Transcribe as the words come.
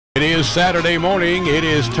It is Saturday morning. It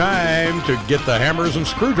is time to get the hammers and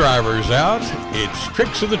screwdrivers out. It's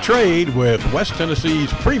Tricks of the Trade with West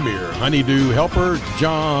Tennessee's premier honeydew helper,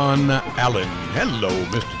 John Allen. Hello,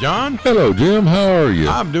 Mr. John. Hello, Jim. How are you?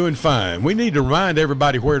 I'm doing fine. We need to remind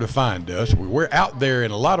everybody where to find us. We're out there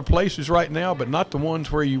in a lot of places right now, but not the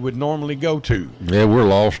ones where you would normally go to. Yeah, we're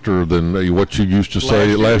loster than what you used to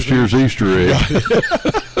say at last year's Easter egg.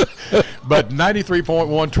 But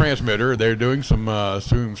 93.1 transmitter, they're doing some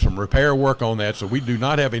repair work on that, so we do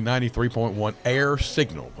not have a 93.1 air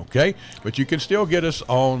signal, okay? But you can still get us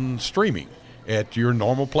on streaming at your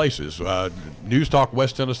normal places. News Talk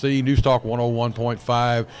West Tennessee, News Talk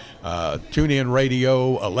 101.5, TuneIn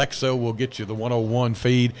Radio, Alexa will get you the 101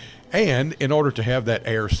 feed. And in order to have that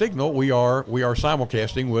air signal, we are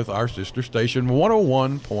simulcasting with our sister station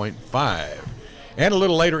 101.5. And a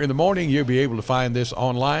little later in the morning, you'll be able to find this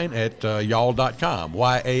online at Yall.com.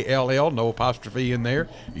 Y-A-L-L, no apostrophe in there,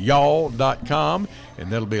 Yall.com.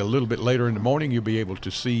 And that'll be a little bit later in the morning. You'll be able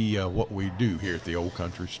to see what we do here at the Old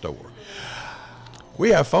Country Store. We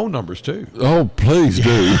have phone numbers, too. Oh, please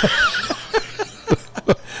do.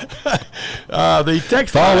 The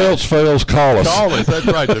text line. If all else fails, call us. Call us, that's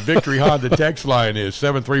right. The Victory Honda text line is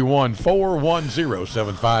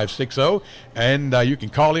 731-410-7560. And you can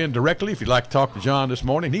call in directly if you'd like to talk to John this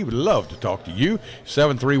morning. He would love to talk to you.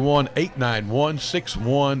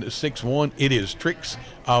 731-891-6161. It is Tricks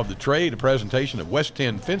of the Trade, a presentation of West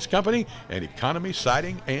Tenn Fence Company and Economy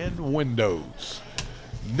Siding and Windows.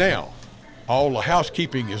 Now, all the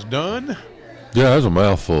housekeeping is done. Yeah, that was a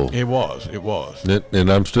mouthful. It was. And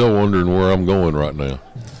I'm still wondering where I'm going right now,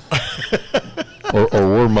 or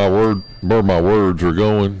where my words are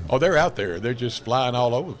going. Oh, they're out there. They're just flying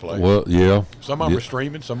all over the place. Well, yeah. Some of them are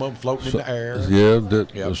streaming. Some of them floating in the air.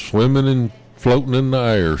 Yeah, swimming and floating in the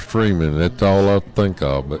air, streaming. That's all I think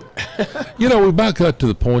of. But we about got to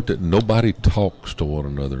the point that nobody talks to one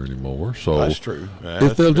another anymore. So that's true.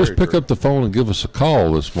 If they'll just pick up the phone and give us a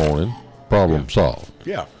call this morning, problem solved.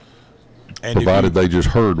 Yeah. And provided they just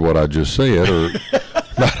heard what I just said, or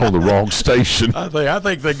not on the wrong station. I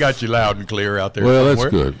think they got you loud and clear out there. Well, somewhere.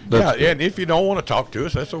 That's good. That's good. And if you don't want to talk to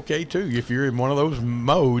us, that's okay too. If you're in one of those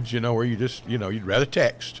modes, where you just, you'd rather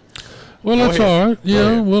text. Well, that's all right.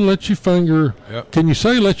 Yeah, we'll let your finger. Yep. Can you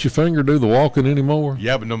say let your finger do the walking anymore?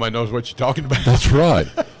 Yeah, but nobody knows what you're talking about. That's right.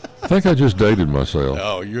 I think I just dated myself.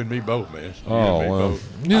 Oh, you and me both, man.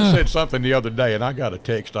 Both. Yeah. I said something the other day, and I got a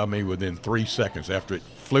text within 3 seconds after it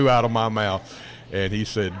flew out of my mouth. And he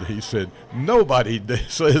said, nobody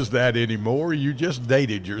says that anymore. You just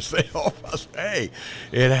dated yourself. I said, hey,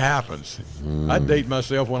 it happens. I date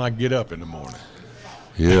myself when I get up in the morning.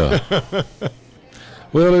 Yeah.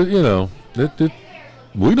 Well,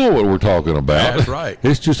 we know what we're talking about. That's right.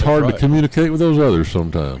 It's just hard to communicate with those others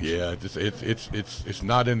sometimes. Yeah, it's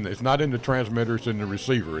not in the transmitter, it's in the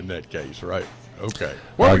receiver in that case, right? Okay.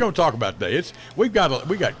 What are we going to talk about today? We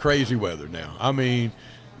got crazy weather now. I mean,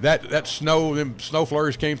 that snow, them snow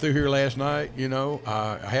flurries came through here last night.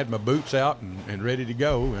 I had my boots out and ready to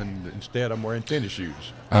go, and instead I'm wearing tennis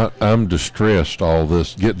shoes. I'm distressed. All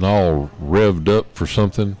this getting all revved up for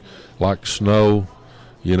something like snow.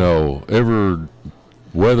 Every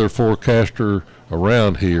weather forecaster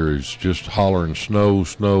around here is just hollering snow,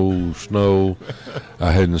 snow, snow.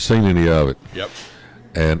 I hadn't seen any of it. Yep.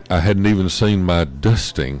 And I hadn't even seen my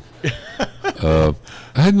dusting. I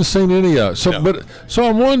hadn't seen any of it. So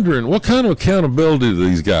I'm wondering, what kind of accountability do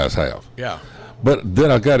these guys have? Yeah. But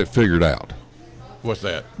then I got it figured out. What's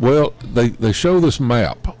that? Well, they show this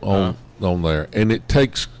map on there, and it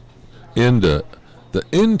takes into the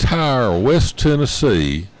entire West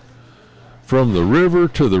Tennessee, from the river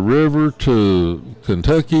to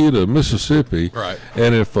Kentucky to Mississippi. Right.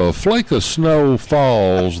 And if a flake of snow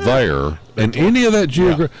falls there, and any of that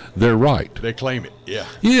geography, they're right. They claim it, yeah.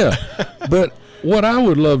 Yeah. But what I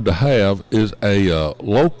would love to have is a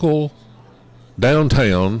local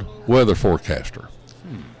downtown weather forecaster.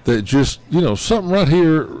 That just, something right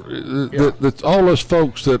here, that's all us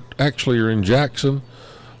folks that actually are in Jackson,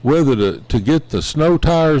 whether to get the snow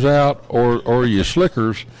tires out or your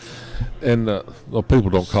slickers. And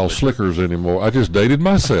people don't call slickers anymore. I just dated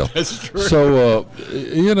myself. That's true. So,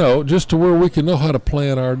 just to where we can know how to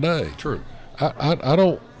plan our day. True. I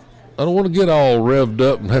don't want to get all revved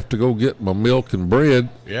up and have to go get my milk and bread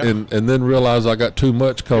and then realize I got too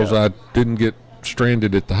much because I didn't get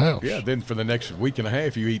stranded at the house. Yeah, then for the next week and a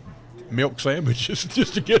half you eat milk sandwiches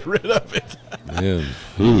just to get rid of it. Yeah.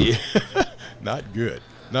 Not good.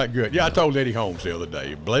 Yeah, I told Eddie Holmes the other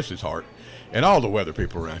day, bless his heart, and all the weather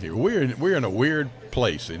people around here, we're in a weird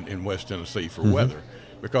place in West Tennessee for weather,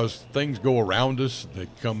 because things go around us, they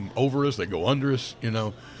come over us, they go under us,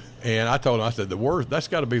 And I told him, I said, that's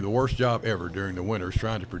got to be the worst job ever during the winters,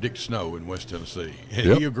 trying to predict snow in West Tennessee.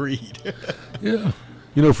 And he agreed. Yeah.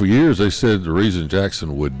 You know, for years they said the reason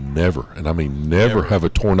Jackson would never, and I mean never have a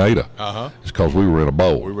tornado is because we were in a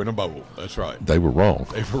bowl. We were in a bowl. That's right. They were wrong.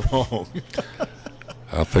 They were wrong.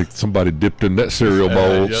 I think somebody dipped in that cereal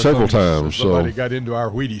bowl several times. Somebody got into our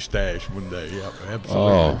Wheaties stash one day. Yeah, absolutely.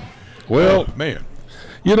 Oh, well, man.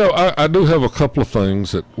 You know, I do have a couple of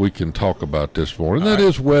things that we can talk about this morning. That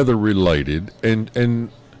is weather related,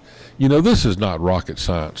 and you know, this is not rocket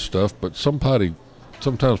science stuff, but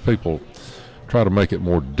sometimes people try to make it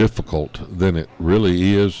more difficult than it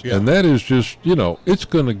really is, and that is just, you know, it's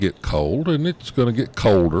going to get cold and it's going to get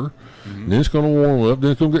colder, and then it's going to warm up,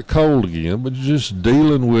 then it's going to get cold again, but just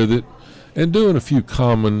dealing with it and doing a few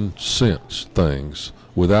common sense things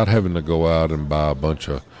without having to go out and buy a bunch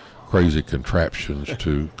of crazy contraptions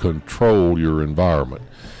to control your environment.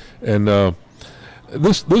 And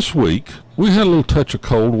this week we had a little touch of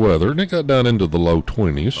cold weather, and it got down into the low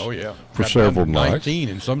 20s. Oh yeah, for several nights. 19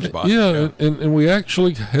 in some spots. Yeah, and we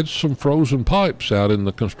actually had some frozen pipes out in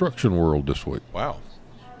the construction world this week. Wow.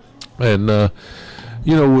 And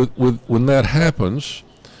you know, with when that happens,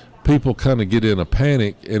 people kind of get in a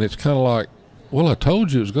panic, and it's kind of like, well, I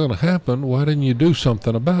told you it was going to happen. Why didn't you do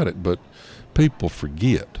something about it? But people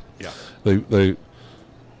forget. Yeah. They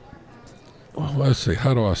well, let's see,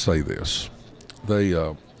 how do I say this?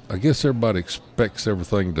 I guess everybody expects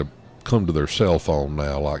everything to come to their cell phone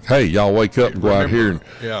now. Like, hey, y'all wake up and go out here and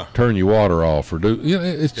turn your water off, or do, you know,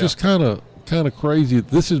 it's just kind of crazy.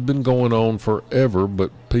 This has been going on forever,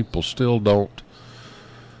 but people still don't.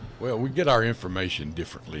 Well, we get our information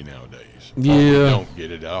differently nowadays. Yeah. Or we don't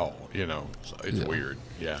get it at all, you know. So it's weird.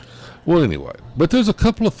 Yeah. Well, anyway, but there's a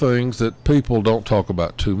couple of things that people don't talk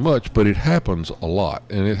about too much, but it happens a lot,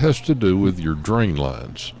 and it has to do with your drain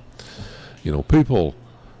lines. You know, people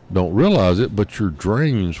don't realize it, but your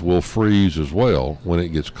drains will freeze as well when it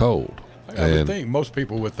gets cold. I would think most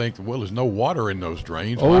people would think, well, there's no water in those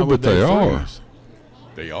drains. Oh, why would but they are. freeze?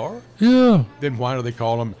 They are? Yeah. Then why do they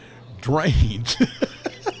call them drains?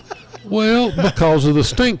 Well, because of the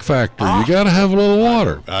stink factor. You got to have a little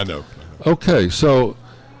water. I know. Okay, so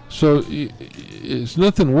it's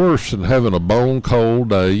nothing worse than having a bone cold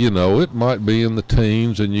day. You know, it might be in the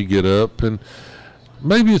teens, and you get up, and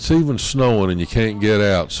maybe it's even snowing, and you can't get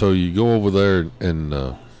out. So you go over there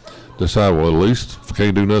and decide, well, at least if I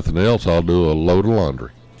can't do nothing else, I'll do a load of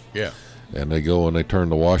laundry. Yeah. And they go and they turn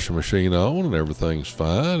the washing machine on, and everything's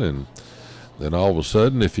fine. And then all of a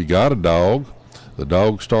sudden, if you got a dog, the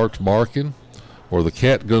dog starts barking, or the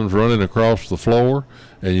cat comes running across the floor,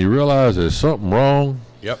 and you realize there's something wrong.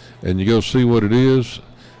 Yep. And you go see what it is,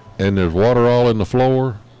 and there's water all in the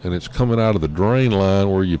floor, and it's coming out of the drain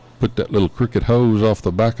line where you put that little cricket hose off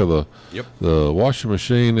the back of the washing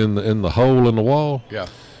machine in the hole in the wall. Yeah.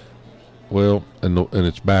 Well, and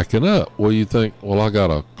it's backing up. Well, you think, well, I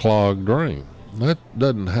got a clogged drain. That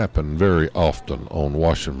doesn't happen very often on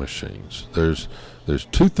washing machines. There's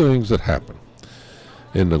two things that happen.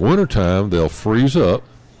 In the wintertime, they'll freeze up,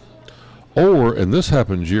 or, and this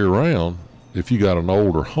happens year-round, if you got an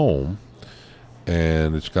older home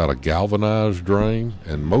and it's got a galvanized drain,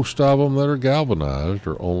 and most of them that are galvanized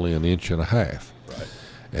are only 1.5 inches. Right.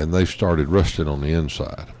 And they've started rusting on the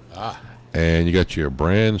inside. Ah. And you got your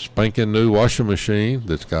brand spanking new washing machine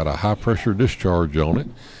that's got a high-pressure discharge on it.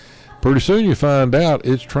 Pretty soon you find out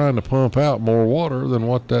it's trying to pump out more water than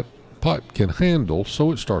what that pipe can handle,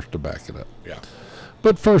 so it starts to back it up. Yeah.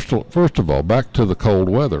 But first of all, back to the cold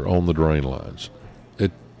weather on the drain lines.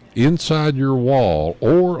 Inside your wall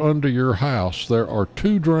or under your house, there are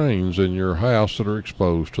 2 drains in your house that are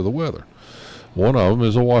exposed to the weather. One of them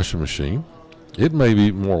is a washing machine. It may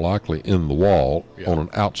be more likely in the wall, on an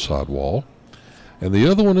outside wall. And the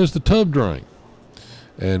other one is the tub drain.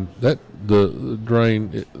 And the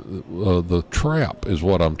drain, the trap is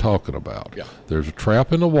what I'm talking about. Yeah. There's a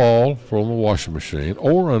trap in the wall from the washing machine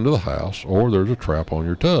or under the house, or there's a trap on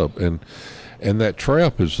your tub. And that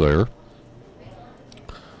trap is there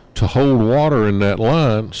to hold water in that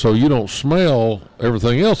line so you don't smell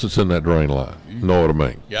everything else that's in that drain line. You know what I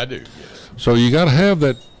mean? Yeah, I do. Yes. So you got to have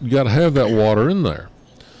that water in there.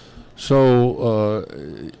 So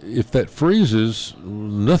if that freezes,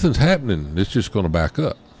 nothing's happening. It's just going to back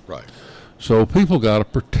up. Right. So people got to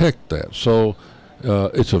protect that. So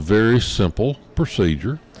it's a very simple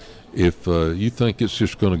procedure. If you think it's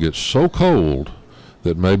just going to get so cold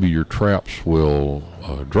that maybe your traps will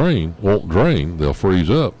won't drain, they'll freeze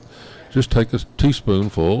up, just take a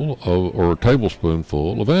teaspoonful or a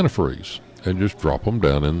tablespoonful of antifreeze and just drop them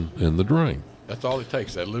down in the drain. That's all it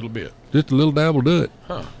takes, that little bit. Just a little dab will do it.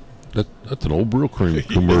 Huh. That's an old Brill Cream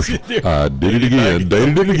commercial. I did it again.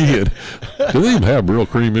 Dated it again. Do they even have Brill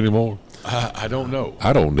Cream anymore? I don't know.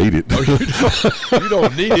 I don't need it. No, you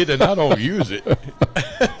don't need it, and I don't use it.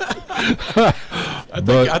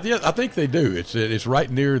 I think they do. It's right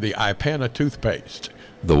near the Ipana toothpaste.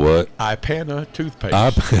 The what? Ipana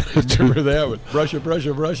toothpaste. Remember that one? Brush it.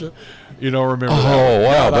 You don't remember that one? Oh,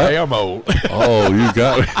 wow. God, I am old. Oh, you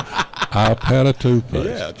got it. Ipana toothpaste.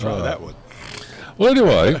 Yeah, try that one. Well,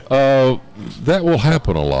 anyway, that will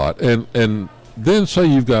happen a lot. And then say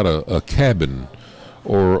you've got a cabin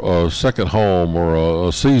or a second home or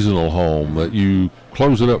a seasonal home that you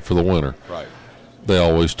close it up for the winter. Right. They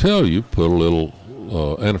always tell you put a little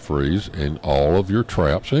antifreeze in all of your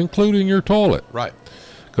traps, including your toilet. Right.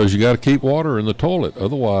 Because you got to keep water in the toilet.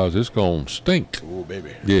 Otherwise, it's going to stink. Oh,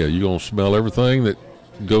 baby. Yeah, you're going to smell everything that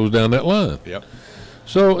goes down that line. Yep.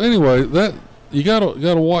 So anyway, that you got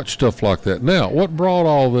to watch stuff like that. Now, what brought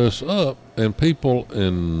all this up, and people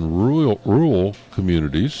in rural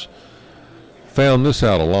communities found this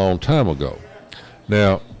out a long time ago.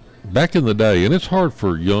 Now, back in the day, and it's hard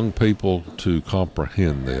for young people to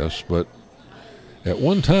comprehend this, but at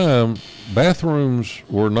one time, bathrooms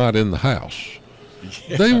were not in the house.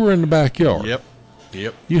 Yeah. They were in the backyard. Yep.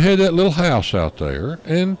 You had that little house out there,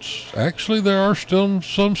 and actually there are some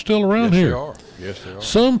still around here. Yes, there are.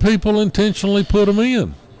 Some people intentionally put them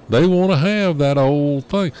in. They want to have that old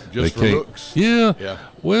thing. Just for looks? Yeah.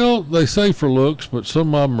 Well, they say for looks, but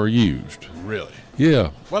some of them are used. Really?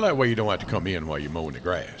 Yeah. Well, that way you don't have to come in while you're mowing the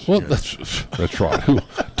grass. Well, that's right.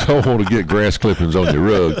 Don't want to get grass clippings on your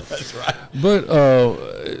rug. That's right.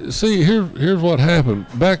 But see, here's what happened.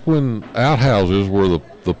 Back when outhouses were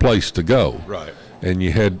the place to go. Right. And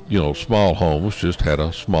you had, small homes just had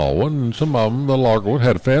a small one, and some of them, the larger one,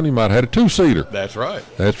 had a family, might have had a two-seater. That's right.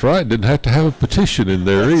 That's right. Didn't have to have a petition in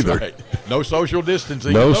there either. Right. No social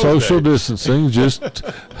distancing. No social distancing, just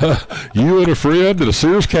you and a friend and a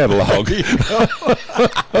Sears catalog.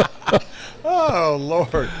 Oh,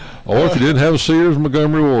 Lord. Or if you didn't have a Sears,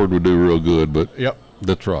 Montgomery Ward would do real good. But yep.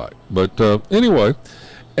 That's right. But anyway,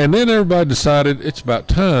 and then everybody decided it's about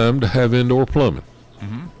time to have indoor plumbing.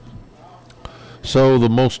 Mm-hmm. So the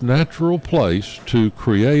most natural place to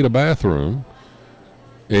create a bathroom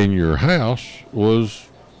in your house was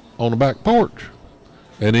on the back porch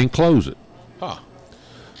and enclose it. Huh.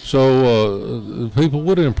 So people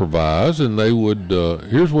would improvise, and they would,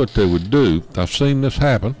 here's what they would do. I've seen this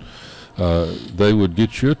happen. They would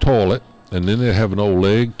get you a toilet, and then they'd have an old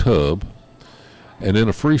leg tub, and then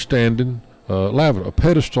a freestanding a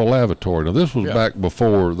pedestal lavatory. Now, this was back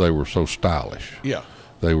before they were so stylish. Yeah.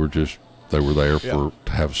 They were there to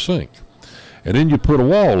have a sink. And then you put a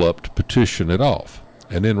wall up to partition it off.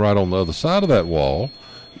 And then right on the other side of that wall,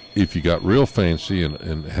 if you got real fancy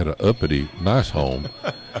and had an uppity, nice home,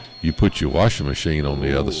 you put your washing machine on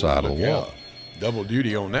the other side of the wall. Double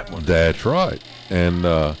duty on that one. That's right. And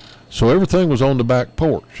so everything was on the back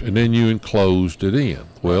porch, and then you enclosed it in.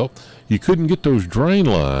 Well, you couldn't get those drain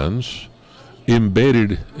lines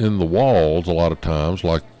embedded in the walls a lot of times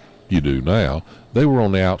like you do now. They were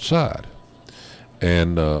on the outside.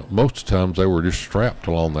 And most of the times they were just strapped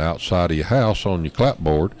along the outside of your house on your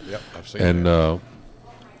clapboard. Yep, I've seen that. And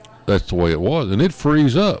that's the way it was. And it'd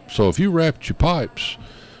freeze up. So if you wrapped your pipes,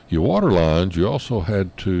 your water lines, you also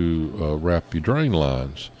had to wrap your drain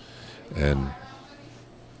lines. And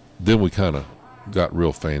then we kind of got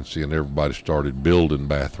real fancy and everybody started building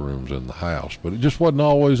bathrooms in the house. But it just wasn't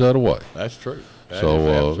always that way. That's true.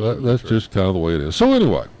 That's just kind of the way it is. So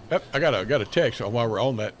anyway. I got a text while we're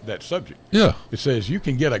on that subject. Yeah. It says you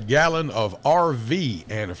can get a gallon of RV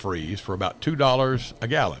antifreeze for about $2 a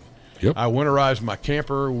gallon. Yep. I winterize my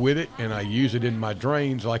camper with it, and I use it in my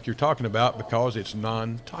drains like you're talking about because it's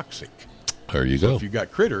non-toxic. There you so go. If you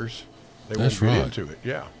got critters, they won't get into it.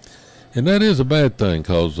 Yeah. And that is a bad thing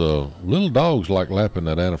because little dogs like lapping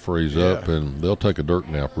that antifreeze up, and they'll take a dirt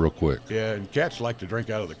nap real quick. Yeah, and cats like to drink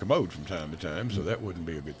out of the commode from time to time, so that wouldn't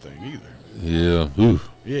be a good thing either. Yeah. Ooh.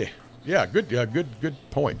 Yeah. Good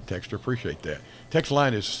point, Texter. Appreciate that. Text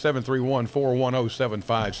line is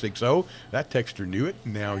 731-410-7560. That texter knew it.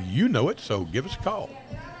 Now you know it, so give us a call.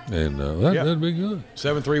 And that'd be good.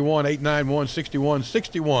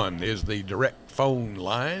 731-891-6161 is the direct phone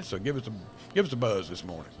line, so give us a buzz this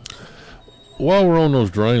morning. While we're on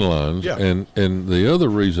those drain lines, Yeah. and the other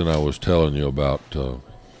reason I was telling you about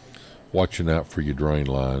watching out for your drain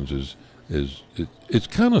lines is it's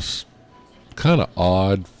kind of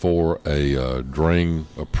odd for a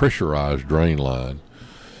pressurized drain line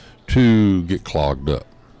to get clogged up.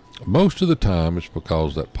 Most of the time, it's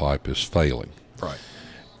because that pipe is failing. Right.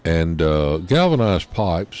 And galvanized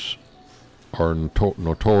pipes are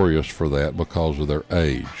notorious for that because of their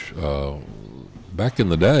age. Back in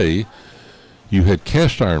the day, you had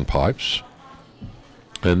cast iron pipes,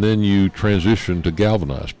 and then you transitioned to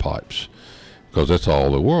galvanized pipes because that's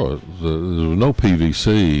all there was. There was no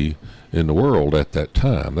PVC in the world at that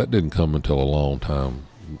time. That didn't come until a long time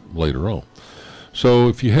later on. So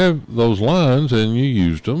if you have those lines and you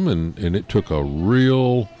used them, and it took a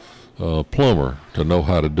real plumber to know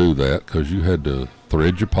how to do that, because you had to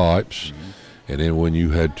thread your pipes, and then when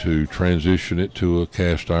you had to transition it to a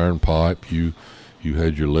cast iron pipe, you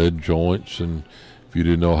had your lead joints, and if you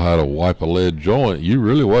didn't know how to wipe a lead joint, you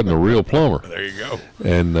really wasn't a real plumber. There you go.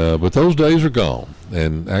 And but those days are gone,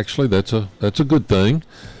 and actually that's a good thing.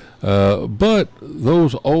 But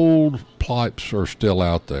those old pipes are still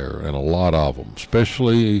out there, and a lot of them,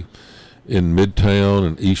 especially in Midtown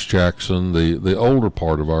and East Jackson, the older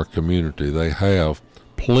part of our community. They have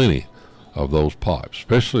plenty of those pipes,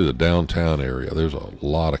 especially the downtown area. There's a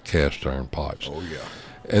lot of cast iron pipes. Oh, yeah.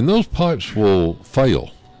 And those pipes will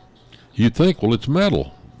fail. You'd think, well, it's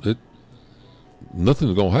metal.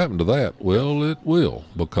 Nothing's going to happen to that. Well, it will,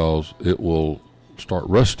 because it will start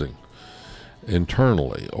rusting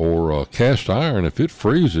internally. Or cast iron, if it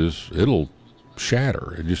freezes, it'll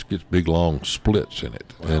shatter. It just gets big, long splits in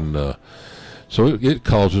it. Wow. And so it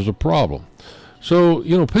causes a problem. So,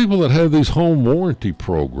 people that have these home warranty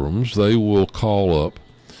programs, they will call up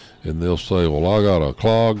and they'll say, well, I got a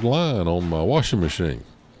clogged line on my washing machine.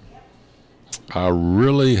 I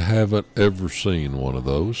really haven't ever seen one of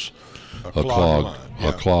those. A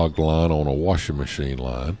clogged line on a washing machine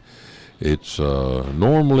line. It's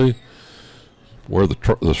normally where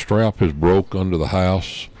the strap is broke under the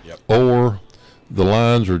house, or the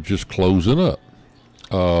lines are just closing up.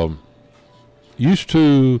 Used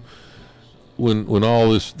to, when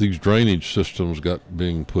all these drainage systems got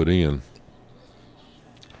being put in,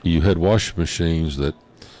 you had washing machines that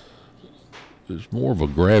it's more of a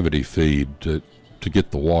gravity feed to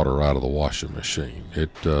get the water out of the washing machine.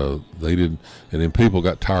 They didn't, and then people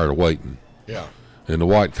got tired of waiting. Yeah. And the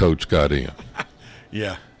white coats got in.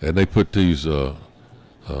 Yeah. And they put these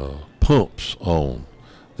pumps on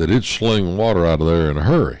that it'd sling water out of there in a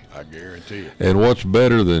hurry. I guarantee it. And what's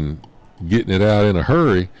better than getting it out in a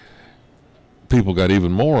hurry? People got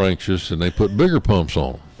even more anxious, and they put bigger pumps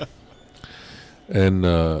on. And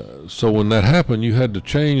so when that happened, you had to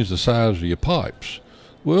change the size of your pipes.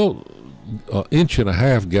 Well, an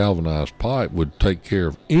 1.5-inch galvanized pipe would take care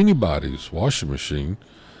of anybody's washing machine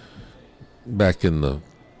back in the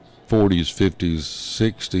 40s, 50s,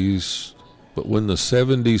 60s. But when the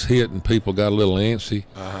 70s hit and people got a little antsy,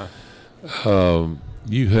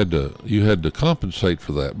 you had to compensate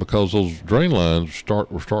for that, because those drain lines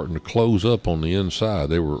were starting to close up on the inside.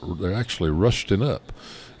 They're actually rusting up.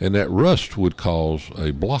 And that rust would cause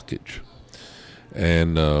a blockage.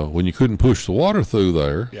 And when you couldn't push the water through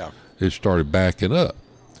there, it started backing up.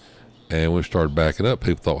 And when it started backing up,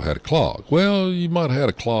 people thought it had a clog. Well, you might have had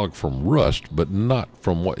a clog from rust, but not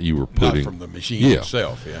from what you were putting. Not from the machine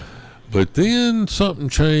itself, But then something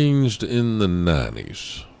changed in the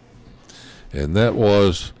 90s. And that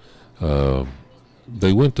was,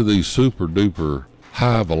 they went to these super-duper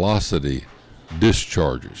high-velocity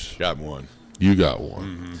discharges. Got one. You got one.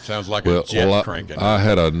 Mm-hmm. Sounds like a jet cranking. I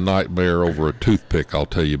had a nightmare over a toothpick I'll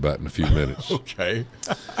tell you about in a few minutes. Okay.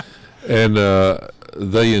 And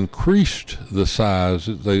they increased the size.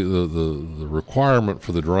 The requirement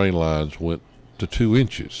for the drain lines went to 2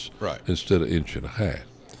 inches instead of 1.5 inches.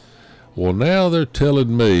 Well, now they're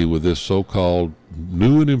telling me, with this so-called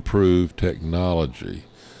new and improved technology,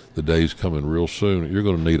 the day's coming real soon, you're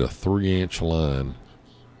going to need a 3-inch line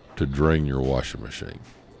to drain your washing machine.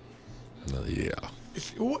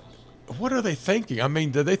 What are they thinking? I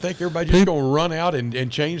mean, do they think everybody's just going to run out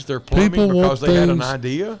and change their plumbing because they had an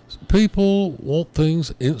idea? People want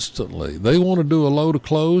things instantly. They want to do a load of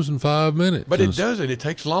clothes in 5 minutes. But it doesn't. It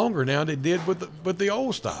takes longer now than it did with the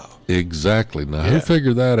old style. Exactly. Now, who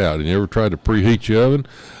figured that out? And you ever tried to preheat your oven?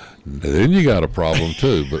 Then you got a problem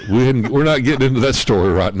too. But we're not getting into that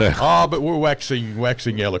story right now. But we're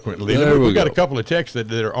waxing eloquently. We've got a couple of texts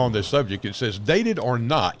that are on this subject. It says, dated or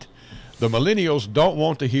not, the millennials don't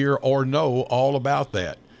want to hear or know all about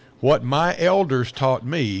that. What my elders taught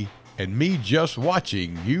me, and me just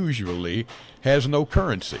watching, usually has no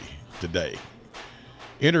currency today.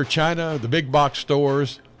 Enter China, the big box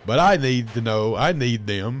stores, But I need to know, I need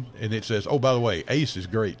them, and it says, oh, by the way, Ace is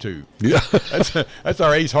great too. Yeah. That's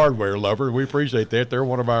our Ace hardware lover. We appreciate that. They're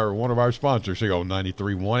one of our sponsors here on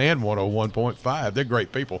 93.1 and 101.5. They're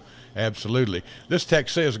great people. Absolutely. This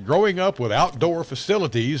text says, growing up with outdoor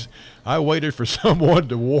facilities, I waited for someone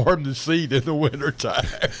to warm the seat in the wintertime.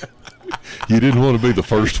 You didn't want to be the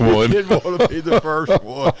first one. You didn't want to be the first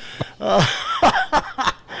one.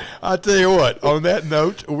 I'll tell you what, on that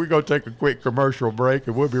note, we're going to take a quick commercial break,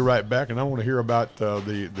 and we'll be right back, and I want to hear about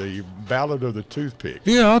the Ballad of the Toothpick.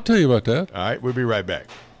 Yeah, I'll tell you about that. All right, we'll be right back.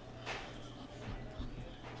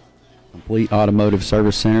 Complete automotive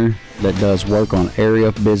service center that does work on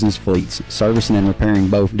area business fleets, servicing and repairing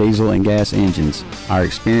both diesel and gas engines. Our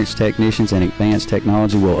experienced technicians and advanced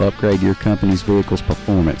technology will upgrade your company's vehicle's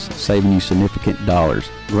performance, saving you significant dollars.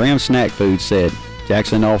 Graham Snack Food said,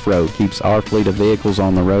 Jackson Off-Road keeps our fleet of vehicles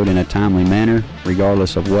on the road in a timely manner,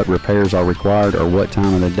 regardless of what repairs are required or what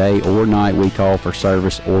time of the day or night we call for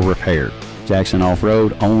service or repair. Jackson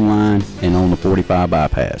Off-Road, online and on the 45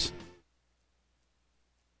 bypass.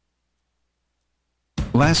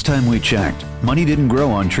 Last time we checked, money didn't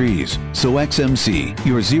grow on trees, so XMC,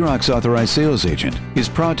 your Xerox authorized sales agent, is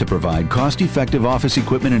proud to provide cost-effective office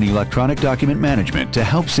equipment and electronic document management to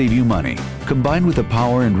help save you money. Combined with the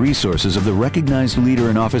power and resources of the recognized leader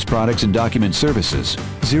in office products and document services,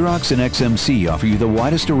 Xerox and XMC offer you the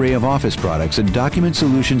widest array of office products and document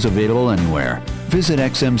solutions available anywhere. Visit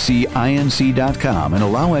xmcinc.com and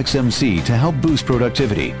allow XMC to help boost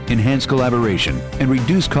productivity, enhance collaboration, and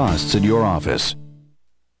reduce costs in your office.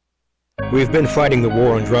 We've been fighting the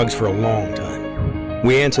war on drugs for a long time.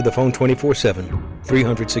 We answer the phone 24/7,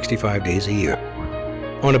 365 days a year.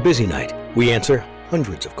 On a busy night, we answer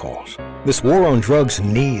hundreds of calls. This war on drugs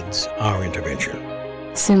needs our intervention.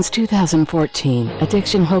 Since 2014,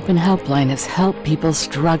 Addiction Hope and Helpline has helped people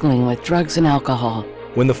struggling with drugs and alcohol.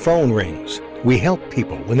 When the phone rings, we help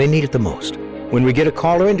people when they need it the most. When we get a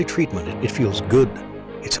caller into treatment, it feels good.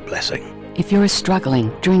 It's a blessing. If you're struggling,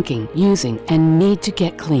 drinking, using, and need to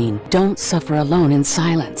get clean, don't suffer alone in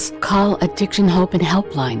silence. Call Addiction Hope and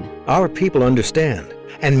Helpline. Our people understand,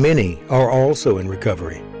 and many are also in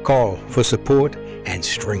recovery. Call for support and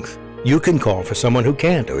strength. You can call for someone who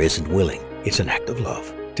can't or isn't willing. It's an act of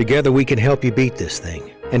love. Together we can help you beat this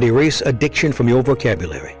thing and erase addiction from your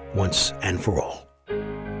vocabulary once and for all.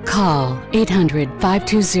 Call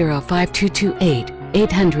 800-520-5228.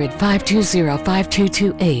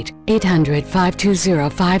 800-520-5228.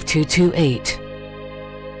 800-520-5228.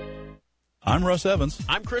 I'm Russ Evans.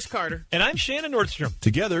 I'm Chris Carter. And I'm Shannon Nordstrom.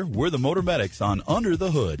 Together, we're the Motor Medics on Under the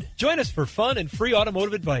Hood. Join us for fun and free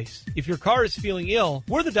automotive advice. If your car is feeling ill,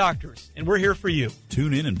 we're the doctors, and we're here for you.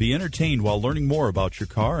 Tune in and be entertained while learning more about your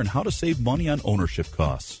car and how to save money on ownership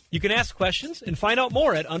costs. You can ask questions and find out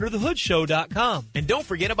more at underthehoodshow.com. And don't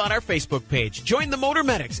forget about our Facebook page. Join the Motor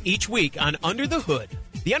Medics each week on Under the Hood.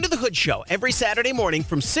 The Under the Hood Show every Saturday morning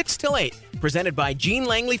from 6 till 8. Presented by Gene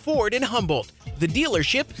Langley Ford in Humboldt. The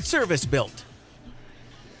dealership service built.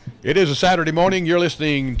 It is a Saturday morning. You're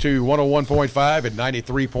listening to 101.5 and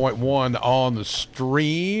 93.1 on the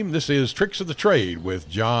stream. This is Tricks of the Trade with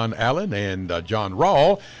John Allen, and John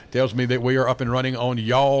Rawl tells me that we are up and running on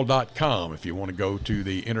Yall.com. If you want to go to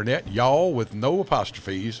the internet, Yall with no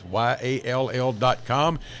apostrophes,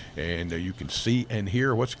 YALL.com, and you can see and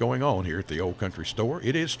hear what's going on here at the Old Country Store.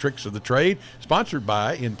 It is Tricks of the Trade, sponsored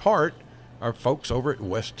by, in part, our folks over at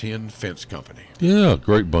West 10 Fence Company. Yeah,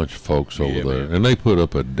 great bunch of folks over there. Man. And they put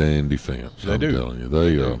up a dandy fence. They I'm do. telling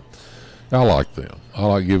you. I like them. I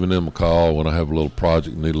like giving them a call when I have a little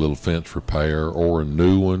project, need a little fence repair or a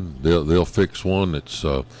new one. They'll fix one that's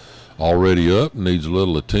already up, needs a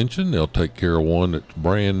little attention. They'll take care of one that's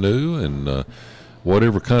brand new, and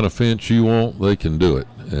whatever kind of fence you want, they can do it.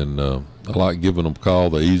 And I like giving them a call.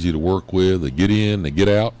 They're easy to work with. They get in, they get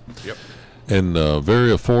out. Yep. And very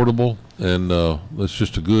affordable. And it's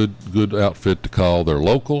just a good outfit to call. They're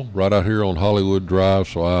local, right out here on Hollywood Drive,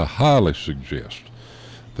 so I highly suggest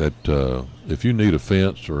that if you need a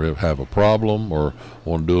fence or have a problem or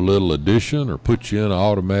want to do a little addition or put you in an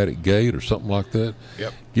automatic gate or something like that,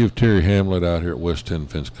 yep, give Terry Hamlet out here at West 10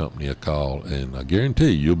 Fence Company a call, and I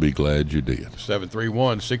guarantee you'll be glad you did.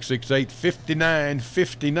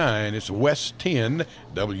 731-668-5959. It's West 10,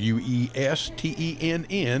 WESTENN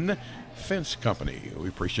Fence Company. We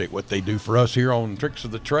appreciate what they do for us here on Tricks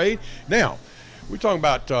of the Trade. Now, we're talking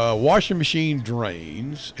about washing machine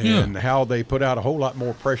drains and how they put out a whole lot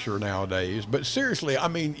more pressure nowadays. But seriously, I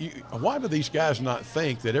mean, why do these guys not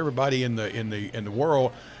think that everybody in the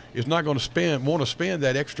world is not going to want to spend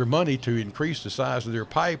that extra money to increase the size of their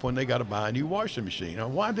pipe when they got to buy a new washing machine?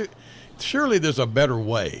 Surely there's a better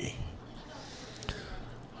way.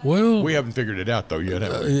 Well, we haven't figured it out though yet,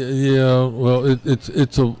 have we? Yeah. Well,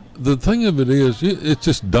 the thing of it is, it's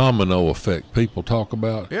this domino effect people talk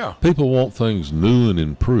about. Yeah. People want things new and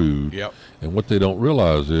improved. Yep. And what they don't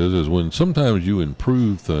realize is when sometimes you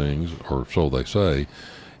improve things, or so they say,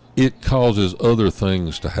 it causes other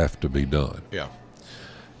things to have to be done. Yeah.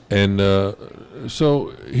 And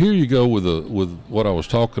so here you go with what I was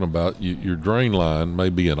talking about. Your drain line may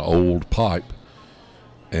be an old pipe,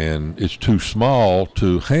 and it's too small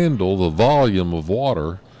to handle the volume of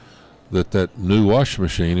water that new washing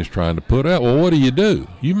machine is trying to put out. Well, what do?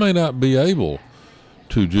 You may not be able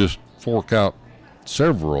to just fork out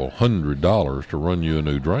several $100s to run you a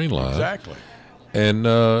new drain line. Exactly.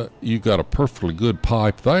 And you've got a perfectly good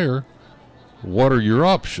pipe there. What are your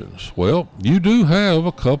options? Well, you do have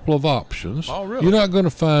a couple of options. Oh, really? You're not going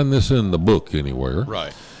to find this in the book anywhere.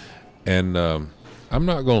 Right. And I'm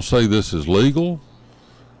not going to say this is legal.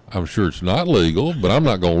 I'm sure it's not legal, but I'm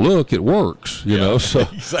not going to look. It works, you know. So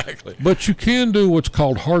exactly. But you can do what's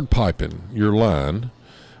called hard piping your line,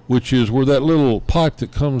 which is where that little pipe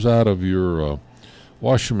that comes out of your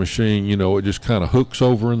washing machine, you know, it just kind of hooks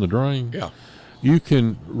over in the drain. Yeah. You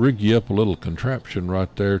can rig you up a little contraption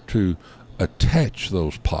right there to attach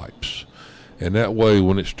those pipes. And that way,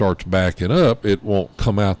 when it starts backing up, it won't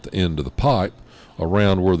come out the end of the pipe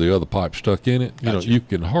around where the other pipe stuck in it. You know, you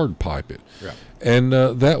can hard pipe it. Yeah. And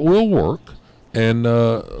that will work. And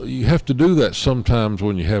you have to do that sometimes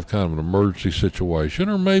when you have kind of an emergency situation,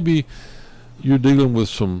 or maybe you're dealing with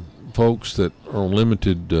some folks that are on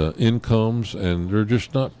limited incomes and they're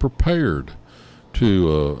just not prepared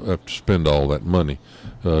to have to spend all that money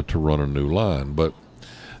to run a new line. But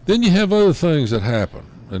then you have other things that happen.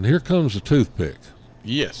 And here comes the toothpick.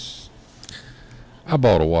 Yes. I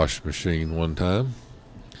bought a washing machine one time.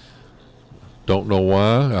 Don't know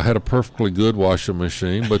why. I had a perfectly good washing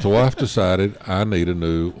machine, but the wife decided I need a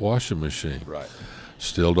new washing machine. Right.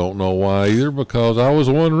 Still don't know why either, because I was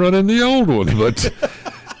the one running the old one. But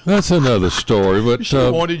that's another story. But she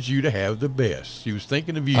wanted you to have the best. She was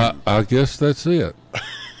thinking of you. I guess that's it.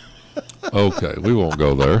 Okay, we won't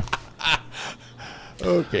go there.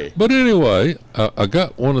 Okay. But anyway, I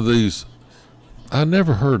got one of these. I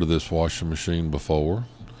never heard of this washing machine before,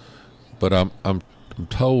 but I'm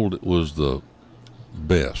told it was the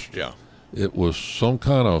best. Yeah. It was some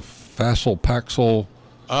kind of Paxil.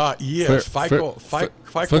 Yes,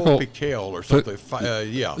 Picale or something.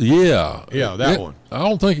 Yeah. Yeah. Yeah, that one. I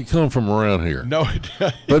don't think it come from around here. No,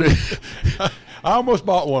 but I almost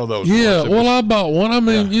bought one of those. Yeah, well, I bought one. I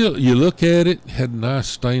mean, you look at it, had a nice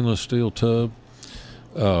stainless steel tub.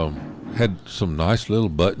 Had some nice little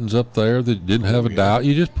buttons up there that didn't have a dial.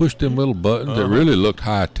 You just pushed them little buttons that really looked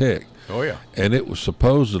high tech. Oh, yeah. And it was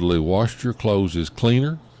supposedly washed your clothes is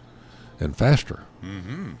cleaner and faster.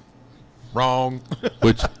 Mm-hmm. Wrong.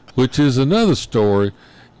 which is another story.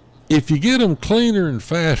 If you get them cleaner and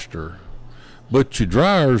faster, but your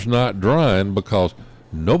dryer's not drying, because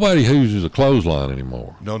nobody uses a clothesline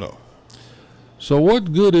anymore. No. So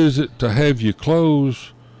what good is it to have your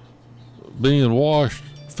clothes being washed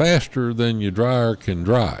faster than your dryer can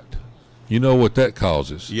dry it? You know what that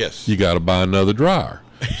causes? Yes. You got to buy another dryer.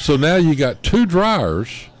 So now you got two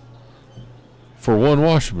dryers for one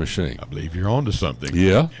washing machine. I believe you're onto something.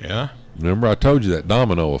 Yeah. Yeah. Remember I told you that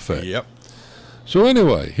domino effect. Yep. So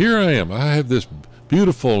anyway, here I am. I have this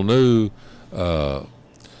beautiful new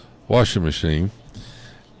washing machine,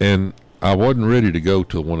 and I wasn't ready to go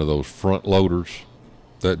to one of those front loaders.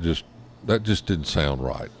 That just didn't sound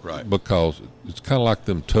right. Right. Because it's kind of like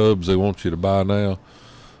them tubs they want you to buy now.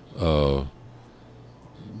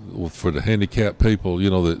 For the handicapped people, you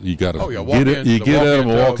know, that you got to get at them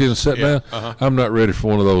and walk in and sit down. Uh-huh. I'm not ready for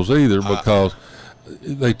one of those either, because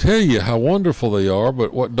they tell you how wonderful they are,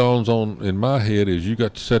 but what dawns on in my head is you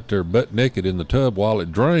got to sit there butt naked in the tub while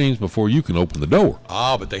it drains before you can open the door.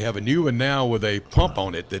 But they have a new one now with a pump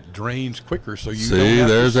on it that drains quicker, so you see, don't have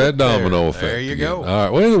there's to that domino there. effect. There you again. go. All right.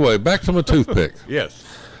 Well, anyway, back to my toothpick. Yes.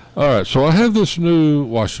 All right. So I have this new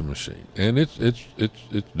washing machine, and it's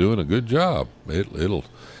doing a good job.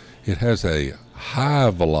 It has a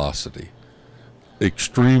high velocity,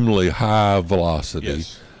 extremely high velocity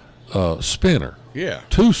spinner. Yeah.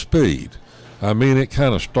 2-speed. I mean, it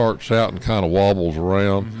kind of starts out and kind of wobbles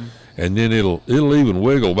around, and then it'll even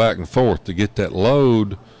wiggle back and forth to get that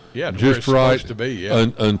load just right to be,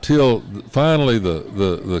 until finally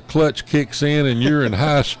the clutch kicks in and you're in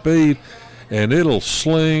high speed, and it'll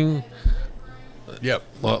sling. Yep.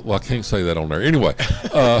 Well, I can't say that on there. Anyway.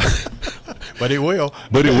 But it will.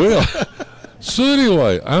 So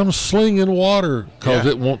anyway, I'm slinging water because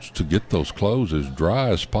it wants to get those clothes as dry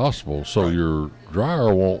as possible, so your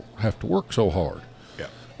dryer won't have to work so hard. Yeah.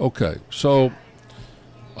 Okay, so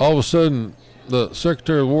all of a sudden, the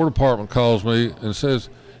Secretary of the War Department calls me and says,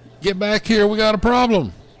 "Get back here, we got a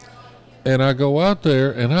problem." And I go out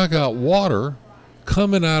there, and I got water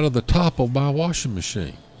coming out of the top of my washing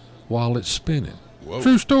machine while it's spinning. Whoa.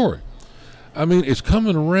 True story. I mean, it's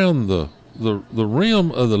coming around the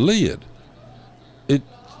rim of the lid.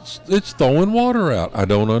 It's throwing water out. I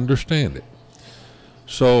don't understand it.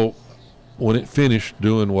 So when it finished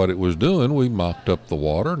doing what it was doing, we mopped up the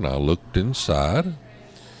water, and I looked inside,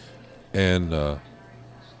 and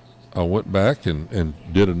I went back and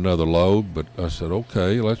did another load, but I said,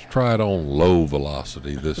 okay, let's try it on low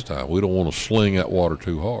velocity this time. We don't want to sling that water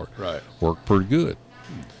too hard. Right. Worked pretty good.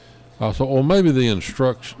 I thought, well, maybe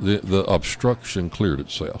the obstruction cleared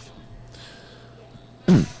itself.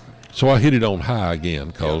 So I hit it on high again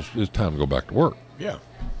because it's time to go back to work. Yeah.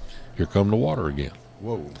 Here come the water again.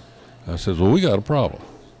 Whoa. I says, well, we got a problem.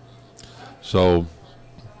 So,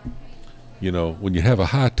 you know, when you have a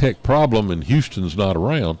high-tech problem and Houston's not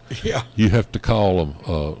around, you have to call them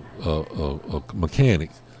a mechanic,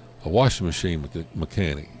 a washing machine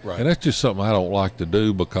mechanic. Right. And that's just something I don't like to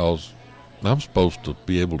do because I'm supposed to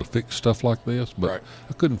be able to fix stuff like this, but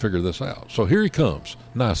I couldn't figure this out. So here he comes,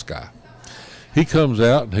 nice guy. He comes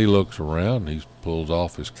out and he looks around and he pulls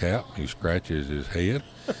off his cap, he scratches his head,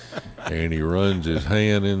 and he runs his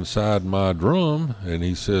hand inside my drum and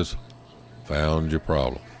he says, "Found your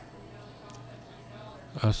problem."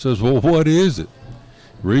 I says, "Well, what is it?"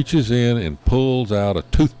 Reaches in and pulls out a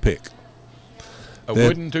toothpick. A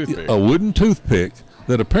wooden toothpick. A wooden toothpick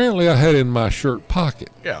that apparently I had in my shirt pocket.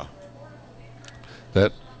 Yeah.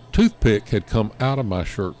 That toothpick had come out of my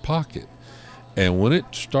shirt pocket, and when it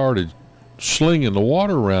started slinging the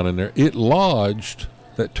water around in there,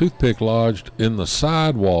 that toothpick lodged in the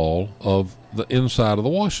sidewall of the inside of the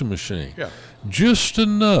washing machine. Yeah. Just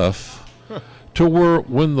enough to where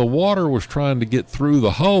when the water was trying to get through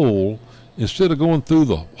the hole, instead of going through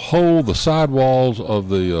the hole, the sidewalls of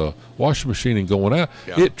the washing machine and going out,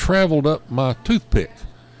 it traveled up my toothpick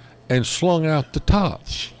and slung out the top.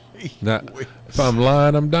 Now, if I'm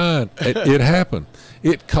lying, I'm dying. It happened.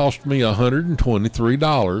 It cost me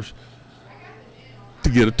 $123 to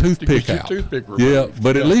get a toothpick out. Toothpick removed. Yeah,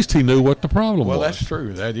 but at least he knew what the problem was. Well, that's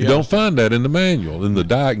true. You don't find that in the manual, in the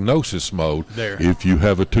diagnosis mode. If you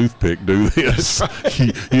have a toothpick, do this.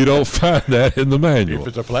 You don't find that in the manual. If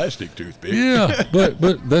it's a plastic toothpick. Yeah,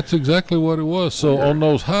 but that's exactly what it was. So on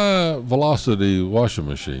those high velocity washing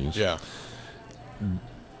machines,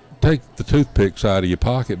 take the toothpicks out of your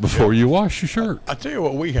pocket before you wash your shirt. I tell you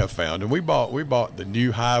what we have found, and we bought the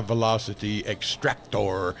new high velocity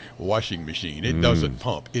extractor washing machine. It doesn't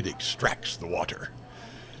pump; it extracts the water.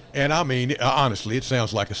 And I mean, honestly, it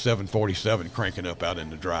sounds like a 747 cranking up out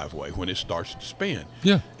in the driveway when it starts to spin.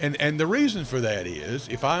 Yeah. And the reason for that is,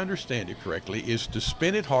 if I understand it correctly, is to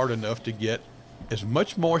spin it hard enough to get as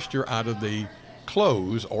much moisture out of the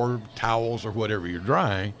clothes or towels or whatever you're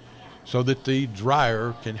drying, so that the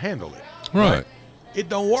dryer can handle it. Right. It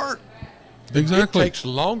don't work. Exactly. It takes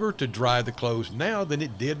longer to dry the clothes now than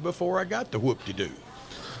it did before I got the whoop-de-doo.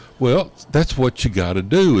 Well, that's what you got to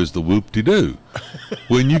do is the whoop-de-doo.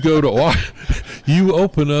 When you go to you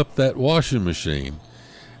open up that washing machine,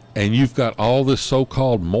 and you've got all this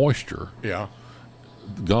so-called moisture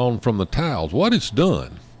gone from the towels. What it's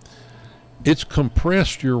done, it's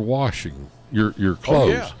compressed your washing. Your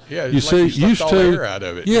clothes. Oh, yeah. You see, used to air out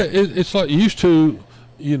of it. Yeah, it's like used to.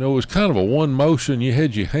 You know, it was kind of a one motion. You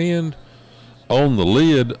had your hand on the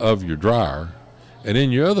lid of your dryer, and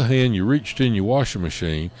in your other hand, you reached in your washing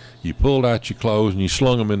machine. You pulled out your clothes and you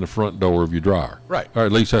slung them in the front door of your dryer. Right. Or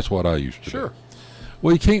at least that's what I used to do.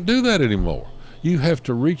 Well, you can't do that anymore. You have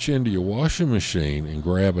to reach into your washing machine and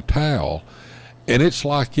grab a towel, and it's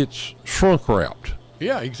like it's shrunk wrapped.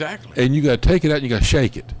 Yeah, exactly. And you got to take it out and you got to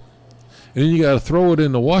shake it. And then you got to throw it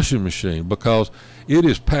in the washing machine because it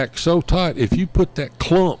is packed so tight. If you put that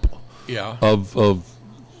clump of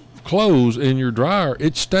clothes in your dryer,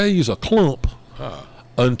 it stays a clump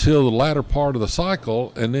until the latter part of the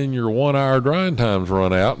cycle, and then your 1 hour drying times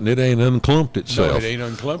run out, and it ain't unclumped itself. No, it ain't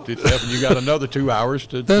unclumped itself, and you got another 2 hours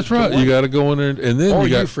to. That's right. You got to go in there, and then or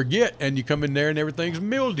you forget, and you come in there, and everything's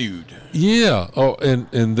mildewed. Yeah. Oh,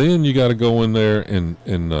 and then you got to go in there and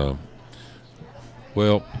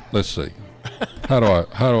well, let's see. How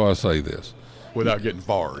do I say this without getting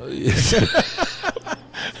fired?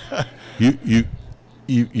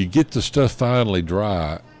 You get the stuff finally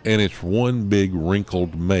dry, and it's one big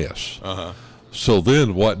wrinkled mess. So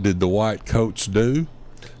then what did the white coats do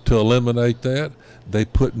to eliminate that? they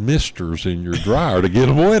put misters in your dryer to get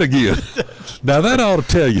them wet again. Now that ought to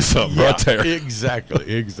tell you something right there.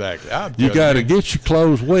 Exactly. You got to get your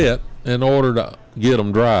clothes wet in order to get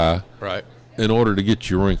them dry. Right. In order to get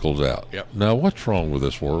your wrinkles out. Yep. Now, what's wrong with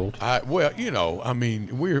this world? Well, I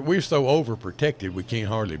mean, we're so overprotected we can't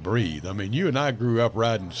hardly breathe. I mean, you and I grew up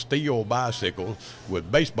riding steel bicycles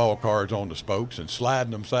with baseball cards on the spokes and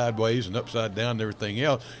sliding them sideways and upside down and everything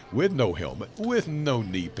else with no helmet, with no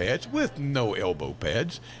knee pads, with no elbow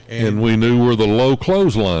pads. And we knew where the low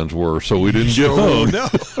clotheslines were, so we didn't get hung. No.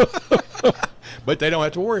 But they don't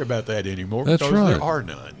have to worry about that anymore. That's because right. There are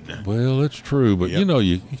none. Well, that's true, but your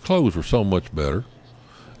clothes were so much better.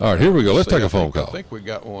 All right, here we go. Let's take a phone call. I think we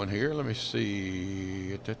got one here. Let me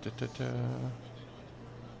see.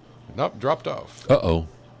 Nope, dropped off. Uh-oh.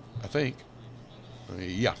 I think.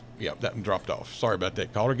 Yeah, that one dropped off. Sorry about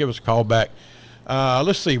that, caller. Give us a call back.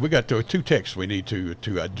 Let's see. We got two texts we need to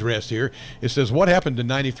address here. It says, what happened to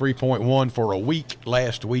 93.1 for a week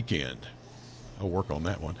last weekend? I'll work on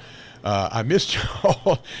that one. I missed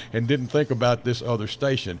y'all and didn't think about this other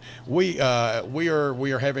station. We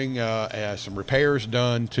are having some repairs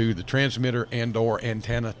done to the transmitter and/or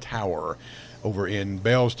antenna tower over in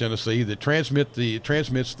Bells, Tennessee, that transmits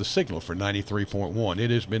the signal for 93.1. It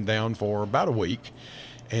has been down for about a week,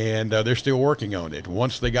 and they're still working on it.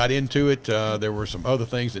 Once they got into it, there were some other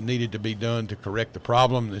things that needed to be done to correct the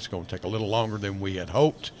problem. It's going to take a little longer than we had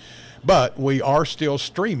hoped. But we are still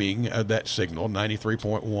streaming that signal,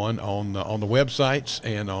 93.1, on the websites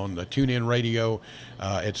and on the TuneIn Radio,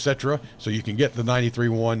 etc. So you can get the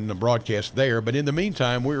 93.1 broadcast there. But in the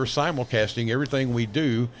meantime, we are simulcasting everything we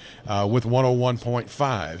do with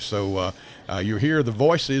 101.5. So you hear the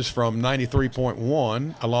voices from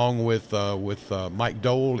 93.1 along with Mike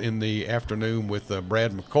Dole in the afternoon with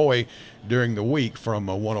Brad McCoy during the week from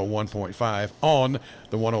 101.5 on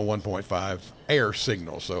the 101.5 air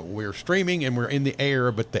signal. So we're streaming and we're in the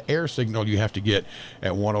air, but the air signal you have to get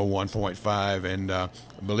at 101.5. And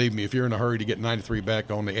believe me, if you're in a hurry to get 93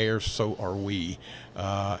 back on the air, so are we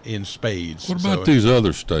in spades. What about these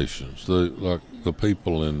other stations, like the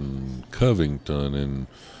people in Covington and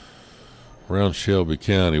around Shelby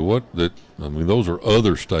County? Those are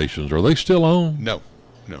other stations. Are they still on?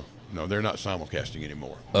 No, they're not simulcasting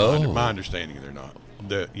anymore. Oh. My understanding, they're not.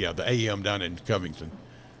 The AM down in Covington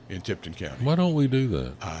in Tipton County. Why don't we do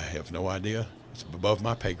that? I have no idea. It's above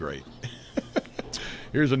my pay grade.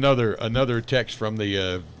 Here's another text from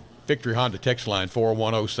the Victory Honda text line,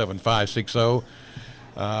 410-7560.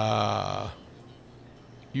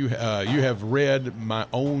 You have read my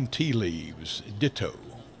own tea leaves, ditto.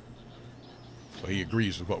 So he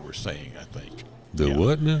agrees with what we're saying, I think.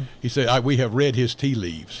 What now? He said, we have read his tea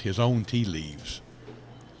leaves, his own tea leaves.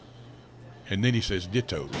 And then he says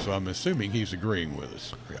ditto, so I'm assuming he's agreeing with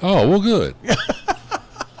us. Yeah. Oh, well, good.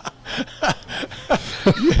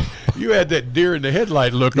 You had that deer in the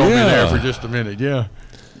headlight look on me there for just a minute, yeah.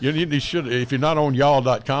 You should, if you're not on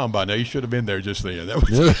Yall.com by now, you should have been there just then.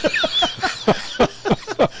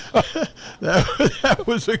 That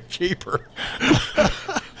was a keeper.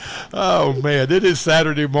 Oh man, it is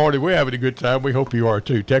Saturday morning. We're having a good time. We hope you are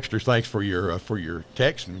too. Texters, thanks for your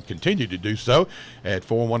text and continue to do so at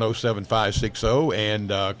 410-7560.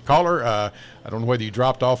 And caller, I don't know whether you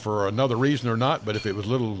dropped off for another reason or not, but if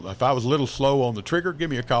I was a little slow on the trigger, give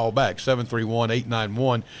me a call back,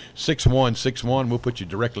 731-891-6161. We'll put you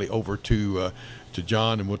directly over to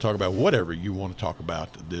John, and we'll talk about whatever you want to talk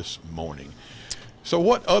about this morning. So,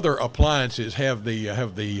 what other appliances have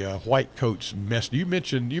the white coats messed? You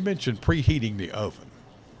mentioned preheating the oven.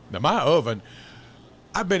 Now, my oven,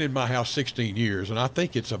 I've been in my house 16 years, and I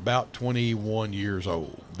think it's about 21 years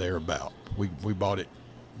old, thereabout. We bought it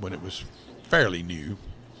when it was fairly new,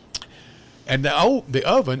 and the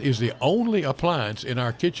oven is the only appliance in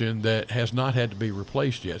our kitchen that has not had to be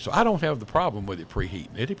replaced yet. So I don't have the problem with it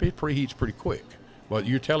preheating. It preheats pretty quick. Well,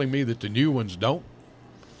 you're telling me that the new ones don't?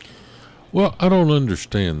 Well, I don't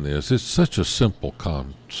understand this. It's such a simple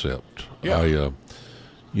concept. Yeah.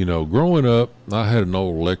 Growing up, I had an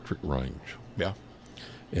old electric range. Yeah.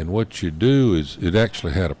 And what you do is it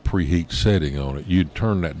actually had a preheat setting on it. You'd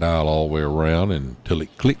turn that dial all the way around until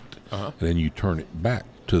it clicked, and then you turn it back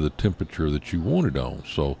to the temperature that you wanted on.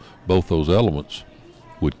 So both those elements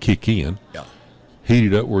would kick in, heat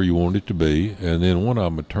it up where you wanted it to be, and then one of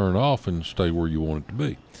them would turn off and stay where you want it to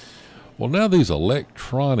be. Well, now these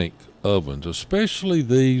electronic ovens, especially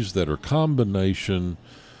these that are combination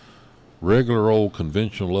regular old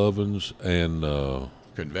conventional ovens and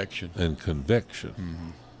convection. Mm-hmm.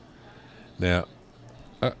 Now,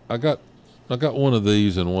 I got one of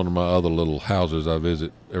these in one of my other little houses I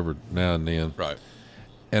visit every now and then. Right.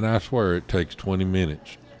 And I swear it takes 20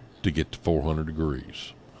 minutes to get to 400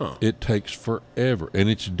 degrees. Huh. It takes forever, and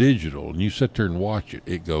it's digital. And you sit there and watch it.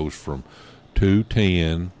 It goes from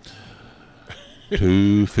 210,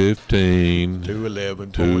 215,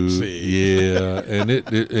 211.6. Yeah, and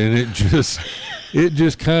it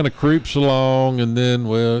just kind of creeps along, and then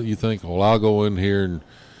you think, well, I'll go in here and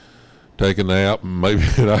take a nap, and maybe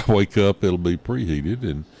when I wake up it'll be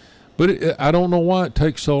preheated, but I don't know why it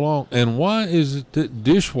takes so long, and why is it that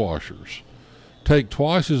dishwashers take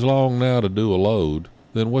twice as long now to do a load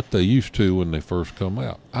than what they used to when they first come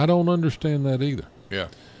out? I don't understand that either. Yeah.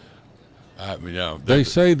 I mean, they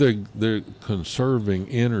say they're conserving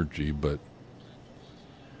energy, but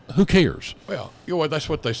who cares? Well, that's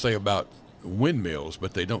what they say about windmills,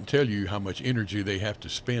 but they don't tell you how much energy they have to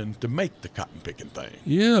spend to make the cotton picking thing.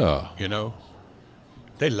 Yeah.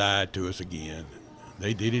 They lied to us again.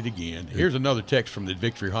 They did it again. Here's another text from the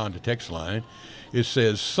Victory Honda text line. It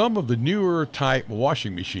says, some of the newer type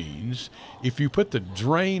washing machines, if you put the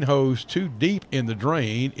drain hose too deep in the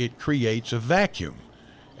drain, it creates a vacuum,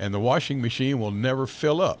 and the washing machine will never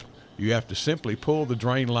fill up. You have to simply pull the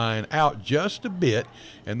drain line out just a bit,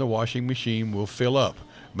 and the washing machine will fill up.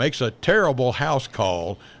 Makes a terrible house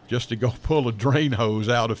call just to go pull a drain hose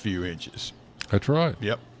out a few inches. That's right.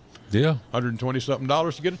 Yep. Yeah. $120-something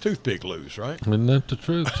to get a toothpick loose, right? Isn't that the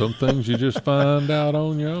truth? Some things you just find out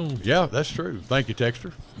on your own. Yeah, that's true. Thank you,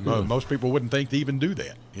 Texter. Most people wouldn't think to even do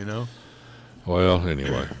that, Well,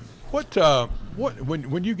 anyway.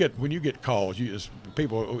 When you get calls,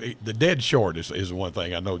 the dead short is one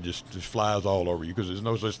thing I know just flies all over you, because there's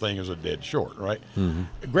no such thing as a dead short, right?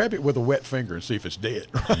 Mm-hmm. Grab it with a wet finger and see if it's dead.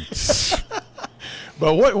 Right?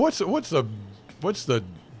 But what's the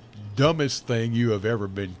dumbest thing you have ever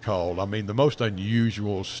been called? I mean, the most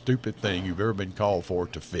unusual, stupid thing you've ever been called for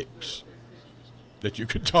to fix that you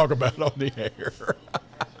could talk about on the air.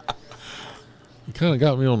 You kind of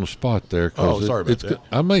got me on the spot there. Oh, sorry about that.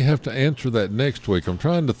 I may have to answer that next week. I'm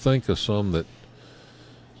trying to think of some that,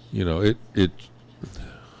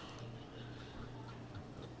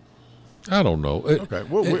 I don't know. Okay.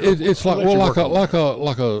 It's like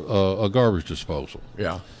a garbage disposal.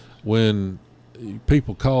 Yeah. When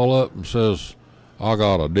people call up and says, I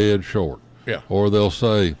got a dead short. Yeah. Or they'll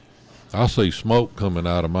say, I see smoke coming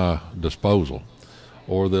out of my disposal.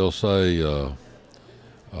 Or they'll say,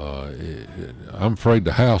 I'm afraid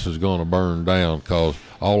the house is going to burn down because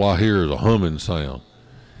all I hear is a humming sound.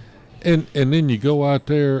 And then you go out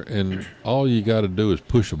there and all you got to do is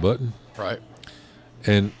push a button. Right.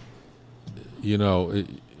 And, you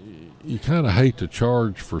kind of hate to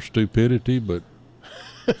charge for stupidity, but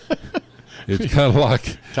it's kind of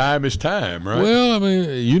like time is time, right? Well, I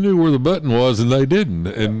mean, you knew where the button was and they didn't.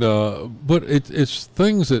 And but it's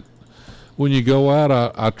things that when you go out,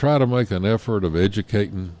 I try to make an effort of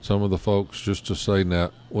educating some of the folks just to say,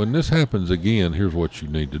 now, when this happens again, here's what you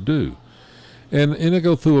need to do. And I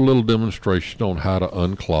go through a little demonstration on how to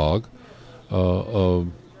unclog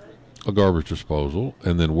a garbage disposal,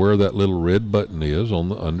 and then where that little red button is on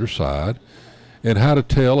the underside, and how to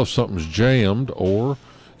tell if something's jammed or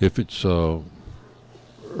if it's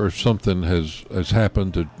or something has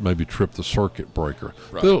happened to maybe trip the circuit breaker.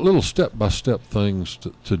 Right. Little step-by-step things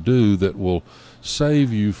to do that will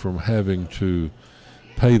save you from having to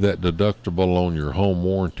pay that deductible on your home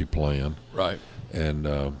warranty plan. Right.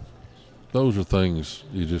 And those are things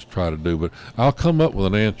you just try to do. But I'll come up with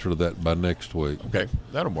an answer to that by next week. Okay,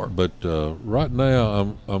 that'll work. But right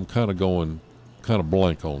now I'm kind of going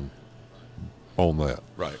blank on that.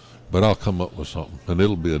 Right. But I'll come up with something, and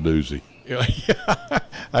it'll be a doozy. Yeah,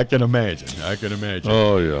 I can imagine.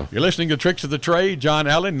 Oh, yeah. You're listening to Tricks of the Trade. John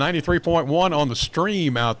Allen, 93.1 on the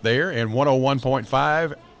stream out there, and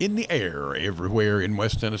 101.5 in the air everywhere in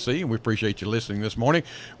West Tennessee, and we appreciate you listening this morning.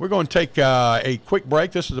 We're going to take a quick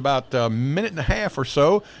break. This is about a minute and a half or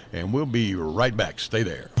so, and we'll be right back. Stay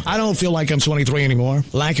there. I don't feel like I'm 23 anymore.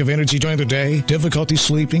 Lack of energy during the day, difficulty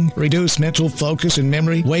sleeping, reduced mental focus and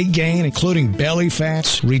memory, weight gain, including belly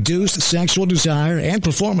fats, reduced sexual desire, and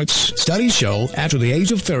performance. Studies show after the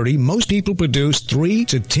age of 30, most people produce 3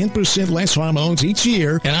 to 10% less hormones each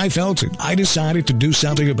year, and I felt it. I decided to do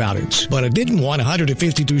something about it. But I didn't want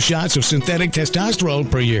 152 shots of synthetic testosterone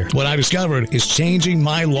per year. What I discovered is changing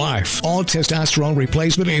my life. All testosterone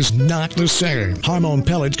replacement is not the same. Hormone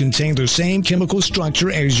pellets contain the same chemical structure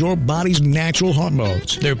as your body's natural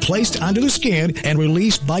hormones. They're placed under the skin and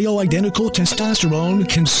release bioidentical testosterone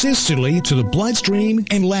consistently to the bloodstream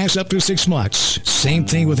and last up to 6 months. Same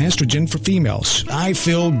thing with estrogen for females. I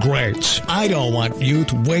feel great. I don't want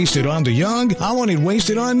youth wasted on the young. I want it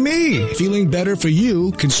wasted on me. Feeling better for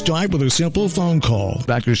you can start with a simple phone call.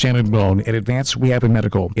 Dr. Shannon Bone at Advanced Rehab and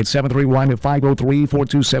Medical. It's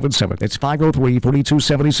 731-503-4277. That's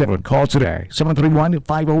 503-4277. Call today.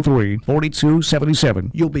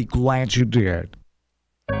 731-503-4277. You'll be glad you did.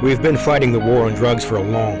 We've been fighting the war on drugs for a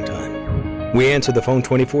long time. We answer the phone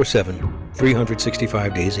 24/7,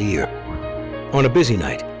 365 days a year. On a busy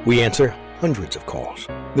night, we answer hundreds of calls.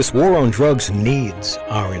 This war on drugs needs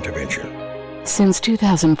our intervention. Since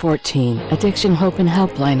 2014, Addiction Hope and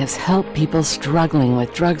Helpline has helped people struggling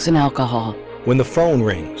with drugs and alcohol. When the phone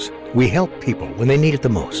rings, we help people when they need it the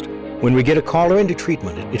most. When we get a caller into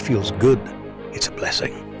treatment, it feels good. It's a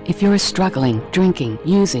blessing. If you're struggling, drinking,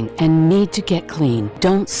 using, and need to get clean,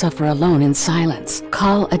 don't suffer alone in silence.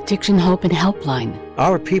 Call Addiction Hope and Helpline.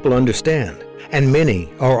 Our people understand, and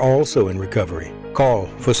many are also in recovery. Call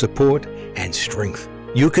for support and strength.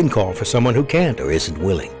 You can call for someone who can't or isn't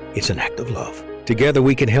willing. It's an act of love. Together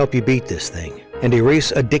we can help you beat this thing and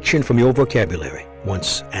erase addiction from your vocabulary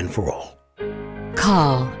once and for all.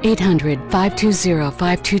 Call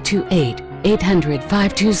 800-520-5228,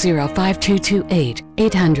 800-520-5228,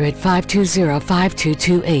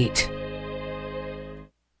 800-520-5228.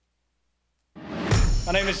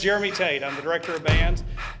 My name is Jeremy Tate. I'm the Director of Bands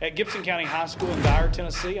at Gibson County High School in Dyer,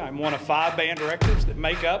 Tennessee. I'm one of 5 band directors that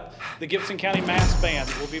make up the Gibson County Mass Band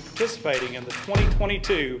that will be participating in the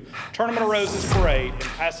 2022 Tournament of Roses Parade in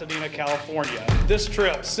Pasadena, California. This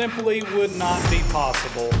trip simply would not be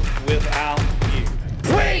possible without you.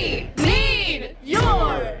 We need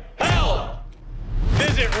your help!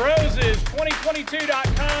 Visit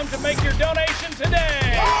roses2022.com to make your donation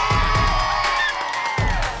today.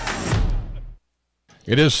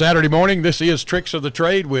 It is Saturday morning. This is Tricks of the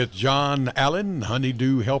Trade with John Allen,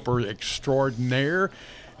 honeydew helper extraordinaire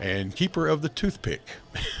and keeper of the toothpick.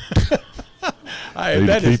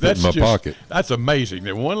 Pocket. That's amazing.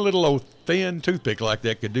 That one little old thin toothpick like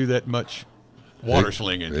that could do that much water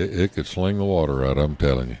slinging. It could sling the water out, I'm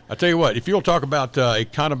telling you. I tell you what, if you'll talk about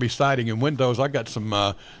economy siding and windows, I got some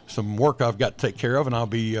work I've got to take care of, and I'll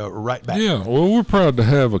be right back. Yeah, well, we're proud to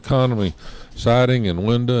have Economy Siding and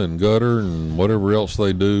window and gutter and whatever else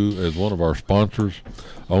they do as one of our sponsors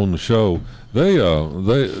on the show. They're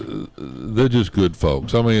just good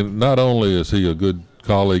folks. I mean, not only is he a good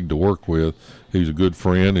colleague to work with, he's a good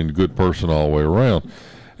friend and a good person all the way around.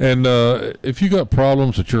 And if you got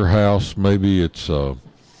problems at your house, maybe it's you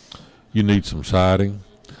need some siding,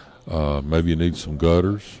 maybe you need some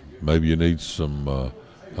gutters, maybe you need some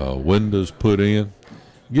windows put in,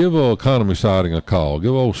 give Economy Siding a call.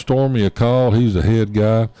 Give old Stormy a call. He's the head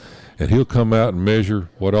guy, and he'll come out and measure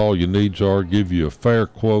what all your needs are, give you a fair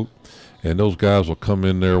quote, and those guys will come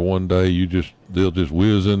in there one day. They'll just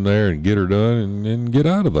whiz in there and get her done and get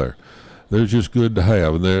out of there. They're just good to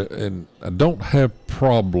have, and I don't have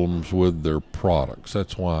problems with their products.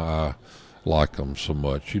 That's why I like them so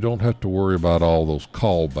much. You don't have to worry about all those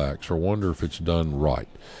callbacks or wonder if it's done right.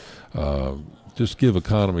 Just give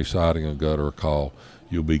Economy Siding and Gutter a call.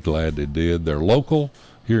 You'll be glad they did. They're local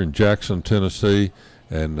here in Jackson, Tennessee,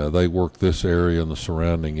 and they work this area and the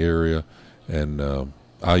surrounding area, and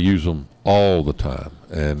I use them all the time,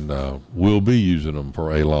 and will be using them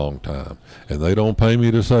for a long time. And they don't pay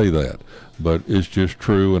me to say that, but it's just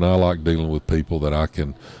true, and I like dealing with people that I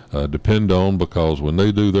can depend on, because when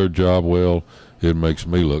they do their job well, it makes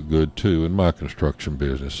me look good too in my construction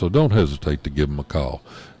business. So don't hesitate to give them a call.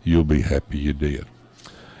 You'll be happy you did.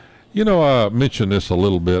 You know, I mentioned this a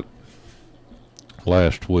little bit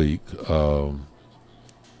last week. A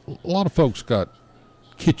lot of folks got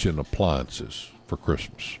kitchen appliances for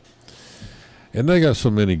Christmas, and they got so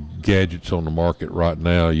many gadgets on the market right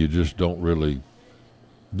now, you just didn't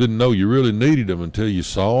know you really needed them until you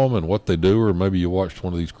saw them and what they do, or maybe you watched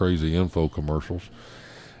one of these crazy info commercials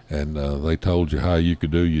and they told you how you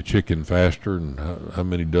could do your chicken faster and how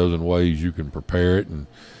many dozen ways you can prepare it, and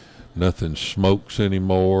nothing smokes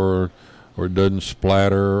anymore, or it doesn't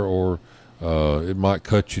splatter, or it might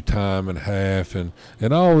cut your time in half, and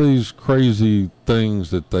all these crazy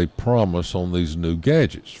things that they promise on these new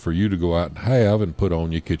gadgets for you to go out and have and put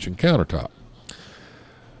on your kitchen countertop.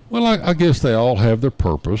 Well, I guess they all have their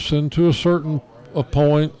purpose, and to a certain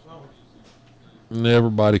point,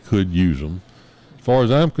 everybody could use them. As far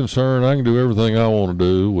as I'm concerned, I can do everything I want to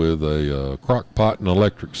do with a crock pot and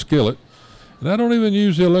electric skillet, and I don't even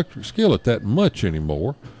use the electric skillet that much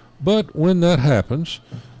anymore, but when that happens,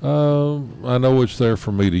 I know it's there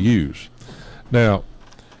for me to use. Now,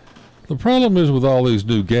 the problem is with all these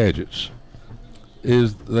new gadgets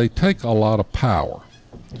is they take a lot of power.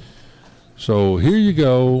 So here you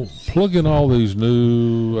go, plugging all these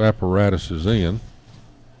new apparatuses in.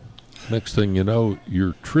 Next thing you know,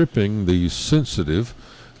 you're tripping these sensitive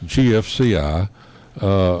GFCI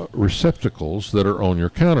receptacles that are on your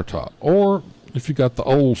countertop. Or if you got the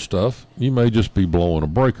old stuff, you may just be blowing a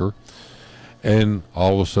breaker, and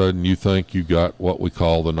all of a sudden you think you got what we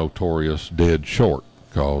call the notorious dead short,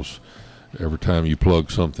 because every time you plug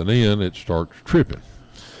something in, it starts tripping.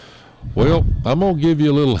 Well, I'm going to give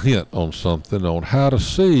you a little hint on something on how to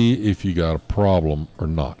see if you got a problem or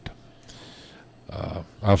not.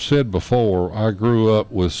 I've said before, I grew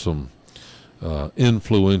up with some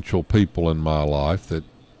influential people in my life that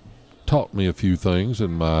taught me a few things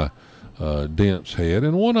in my dense head,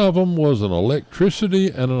 and one of them was an electricity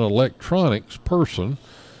and an electronics person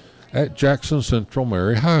at Jackson Central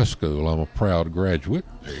Mary High School. I'm a proud graduate.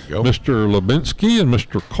 There you go. Mr. Lubinsky and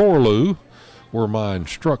Mr. Corlew were my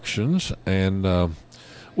instructions, and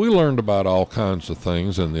we learned about all kinds of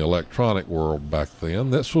things in the electronic world back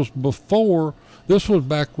then. This was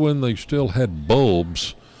back when they still had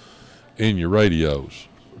bulbs in your radios.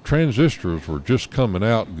 Transistors were just coming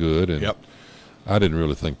out good, and yep. I didn't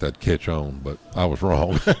really think that'd catch on, but I was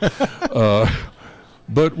wrong.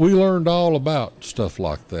 But we learned all about stuff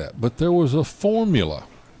like that. But there was a formula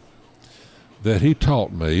that he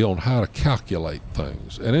taught me on how to calculate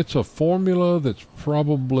things. And it's a formula that's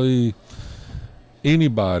probably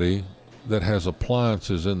anybody that has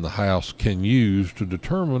appliances in the house can use to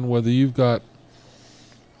determine whether you've got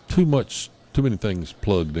too many things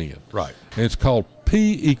plugged in. Right. And it's called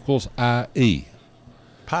P equals IE.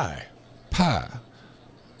 Pi.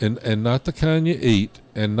 And not the kind you eat,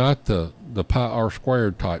 and not the pi r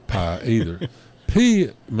squared type pi either. P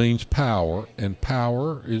means power, and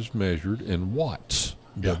power is measured in watts,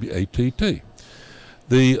 yeah. W-A-T-T.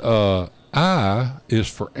 The I is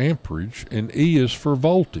for amperage, and E is for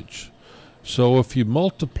voltage. So if you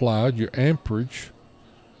multiplied your amperage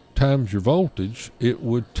times your voltage, it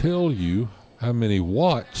would tell you how many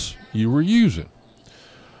watts you were using.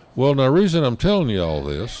 Well, now, the reason I'm telling you all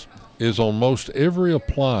this is on most every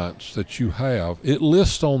appliance that you have, it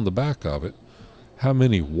lists on the back of it how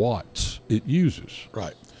many watts it uses.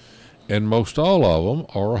 Right. And most all of them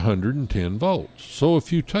are 110 volts. So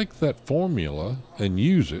if you take that formula and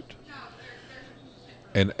use it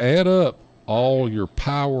and add up all your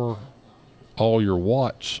power, all your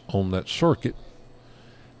watts on that circuit,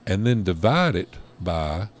 and then divide it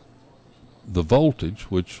by the voltage,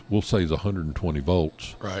 which we'll say is 120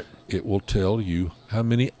 volts, right, it will tell you how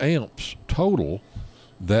many amps total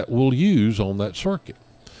that will use on that circuit.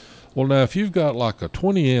 Well, now, if you've got like a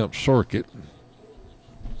 20 amp circuit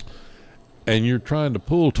and you're trying to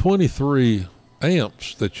pull 23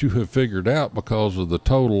 amps that you have figured out because of the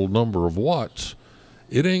total number of watts,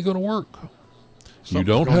 it ain't going to work. You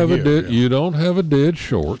don't have a dead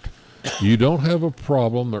short. You don't have a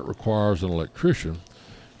problem that requires an electrician.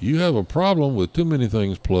 You have a problem with too many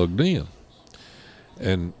things plugged in.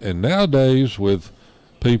 And nowadays, with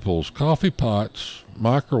people's coffee pots,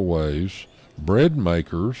 microwaves, bread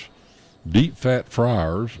makers, deep fat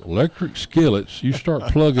fryers, electric skillets, you start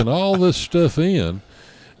plugging all this stuff in,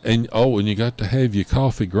 and you got to have your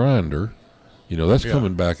coffee grinder. You know, that's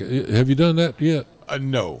coming back. Have you done that yet?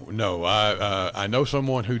 No. I know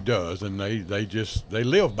someone who does, and they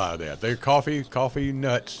live by that. They're coffee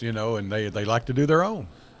nuts, you know, and they like to do their own.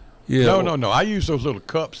 Yeah. No. I use those little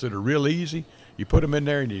cups that are real easy. You put them in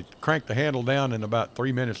there and you crank the handle down, and about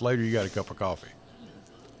 3 minutes later, you got a cup of coffee.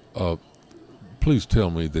 Please tell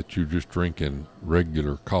me that you're just drinking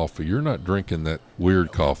regular coffee. You're not drinking that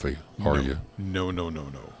weird coffee, are you? No.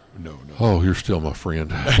 Oh, you're still my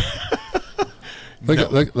friend. They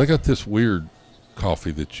got this weird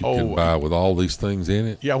coffee that you can buy with all these things in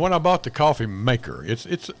it. Yeah, when I bought the coffee maker,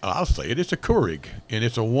 it's I'll say it, it's a Keurig, and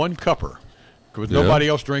it's a 1-cupper, because nobody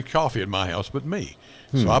else drinks coffee in my house but me.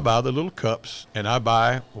 So I buy the little cups, and I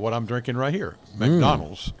buy what I'm drinking right here,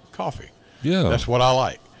 McDonald's coffee. Yeah. That's what I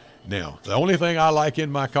like. Now, the only thing I like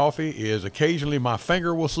in my coffee is occasionally my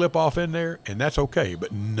finger will slip off in there, and that's okay,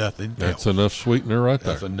 but nothing else. That's enough sweetener right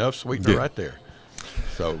there. That's enough sweetener right there.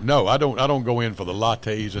 So, no, I don't go in for the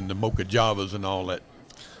lattes and the mocha javas and all that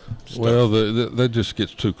stuff. Well, that just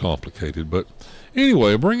gets too complicated. But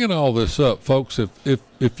anyway, bringing all this up, folks,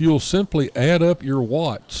 if you'll simply add up your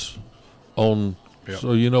watts on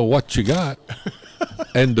so you know what you got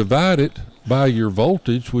and divide it by your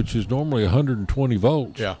voltage, which is normally 120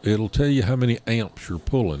 volts, it'll tell you how many amps you're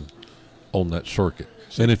pulling on that circuit.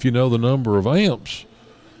 And if you know the number of amps,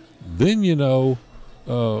 then you know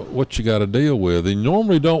what you got to deal with. And you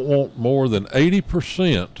normally don't want more than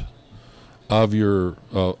 80% of your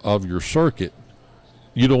circuit.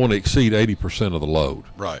 You don't want to exceed 80% of the load.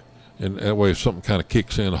 Right. And that way, if something kind of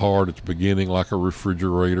kicks in hard at the beginning, like a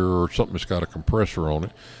refrigerator or something that's got a compressor on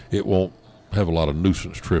it, it won't have a lot of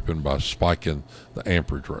nuisance tripping by spiking the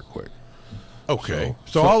amperage right quick. Okay.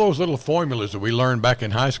 So all those little formulas that we learned back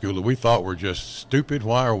in high school that we thought were just stupid,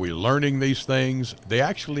 why are we learning these things? They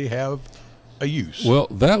actually have a use. Well,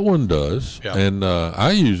 that one does. Yeah. And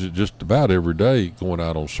I use it just about every day going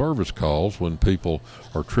out on service calls when people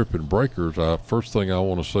are tripping breakers. First thing I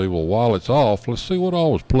want to say, well, while it's off, let's see what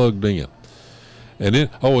all was plugged in. And then,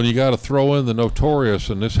 and you got to throw in the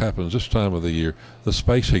notorious, and this happens this time of the year, the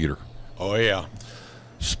space heater. Oh, yeah.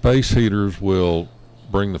 Space heaters will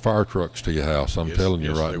bring the fire trucks to your house. I'm telling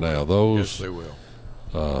you right now. Those, yes, they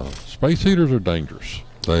will. Space heaters are dangerous.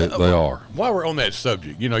 They are. While we're on that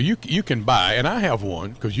subject, you can buy, and I have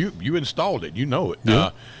one because you installed it. You know it.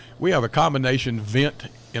 Yeah. We have a combination vent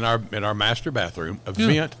in our master bathroom, a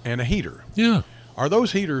vent and a heater. Yeah. Are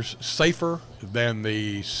those heaters safer than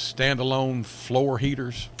the standalone floor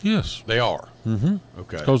heaters? Yes. They are. Mm-hmm.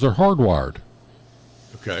 Okay. Because they're hardwired.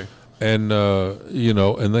 Okay. And,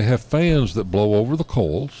 and they have fans that blow over the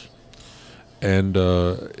coils. And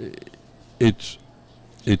it's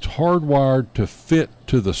hardwired to fit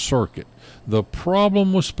to the circuit. The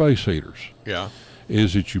problem with space heaters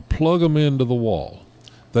is that you plug them into the wall.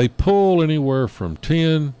 They pull anywhere from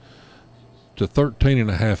 10 to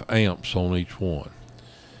 13.5 amps on each one.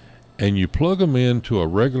 And you plug them into a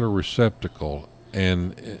regular receptacle,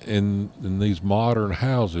 and in these modern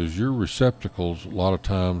houses, your receptacles a lot of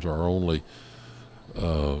times are only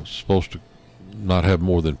supposed to not have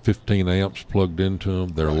more than 15 amps plugged into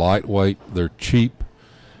them. They're lightweight, they're cheap,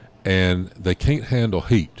 and they can't handle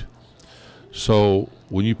heat. So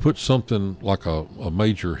when you put something like a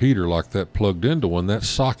major heater like that plugged into one, that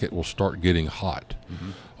socket will start getting hot.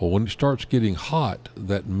 Mm-hmm. Well, when it starts getting hot,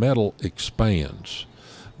 that metal expands.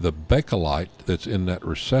 The bakelite that's in that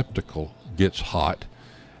receptacle gets hot,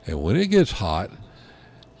 and when it gets hot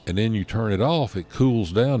and then you turn it off, it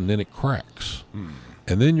cools down and then it cracks.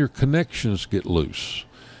 And then your connections get loose.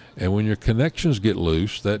 And when your connections get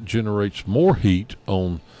loose, that generates more heat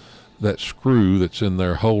on that screw that's in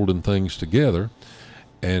there holding things together,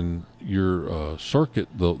 and your circuit,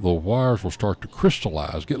 the wires will start to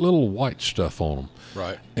crystallize, get little white stuff on them.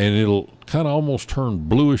 Right. And it'll kind of almost turn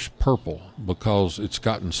bluish purple because it's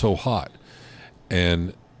gotten so hot.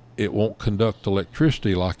 And it won't conduct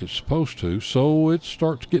electricity like it's supposed to, so it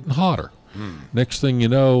starts getting hotter. Next thing you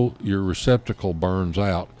know, your receptacle burns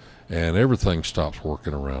out and everything stops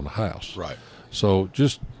working around the house. Right. So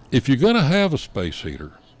just, if you're going to have a space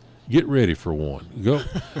heater, get ready for one. Go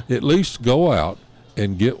at least go out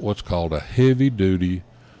and get what's called a heavy-duty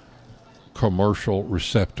commercial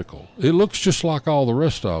receptacle. It looks just like all the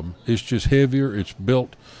rest of them. It's just heavier. It's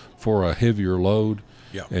built for a heavier load.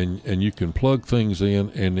 Yeah. And you can plug things in,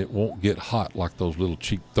 and it won't get hot like those little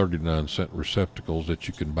cheap 39-cent receptacles that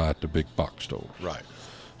you can buy at the big box stores. Right.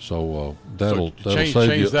 So that'll change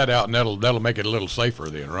save you. that out, and that'll make it a little safer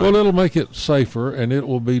then, right? Well, it'll make it safer, and it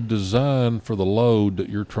will be designed for the load that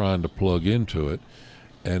you're trying to plug into it.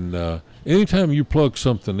 And anytime you plug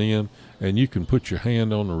something in and you can put your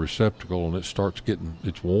hand on the receptacle and it starts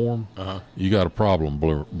it's warm, you got a problem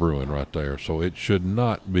brewing right there. So it should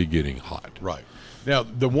not be getting hot. Right. Now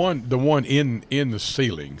the one in the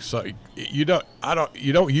ceiling. So you don't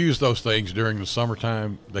use those things during the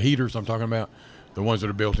summertime. The heaters I'm talking about, the ones that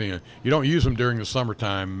are built in. You don't use them during the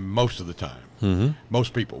summertime most of the time. Mm-hmm.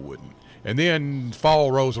 Most people wouldn't. And then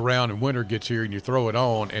fall rolls around and winter gets here and you throw it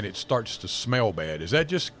on and it starts to smell bad. Is that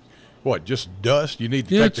just dust? You need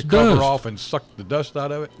to take the cover off and suck the dust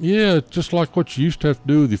out of it? Yeah, just like what you used to have to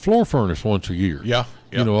do with your floor furnace once a year. Yeah.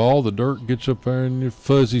 You know, all the dirt gets up there and the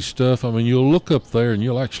fuzzy stuff. I mean, you'll look up there and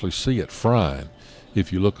you'll actually see it frying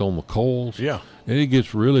if you look on the coils. Yeah. And it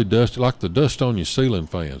gets really dusty, like the dust on your ceiling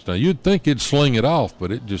fans. Now, you'd think it'd sling it off,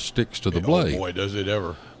 but it just sticks to the blade. Oh, boy, does it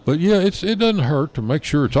ever. But, yeah, it doesn't hurt to make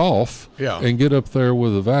sure it's off. Yeah. And get up there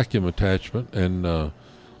with a vacuum attachment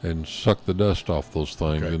and suck the dust off those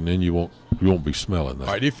things, and then you won't be smelling that.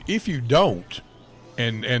 All right, if you don't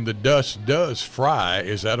and the dust does fry,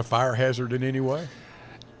 is that a fire hazard in any way?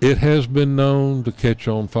 It has been known to catch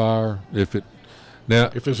on fire if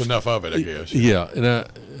there's enough of it, I guess. Yeah. Now,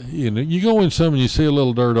 you go in some and you see a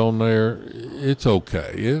little dirt on there, it's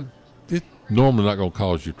okay. It's normally not going to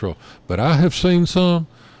cause you trouble. But I have seen some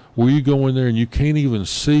where you go in there and you can't even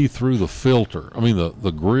see through the filter. I mean,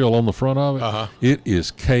 the grill on the front of it, it is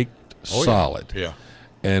caked solid. Yeah.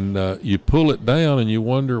 And you pull it down and you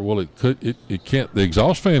wonder, well, it can't, the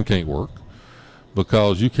exhaust fan can't work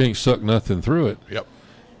because you can't suck nothing through it. Yep.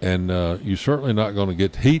 And you're certainly not going to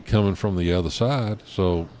get heat coming from the other side.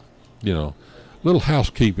 So, little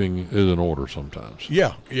housekeeping is in order sometimes.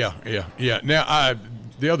 Yeah. Now,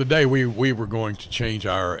 The other day we were going to change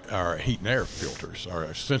our heat and air filters,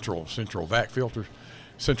 our central vac filters,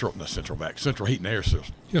 central heat and air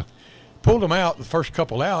system. Yeah. Pulled them out, the first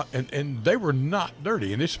couple out, and they were not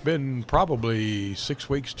dirty. And it's been probably 6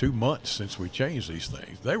 weeks, 2 months since we changed these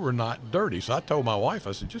things. They were not dirty. So I told my wife,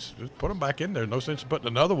 I said, just put them back in there. No sense in putting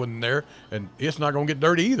another one in there, and it's not going to get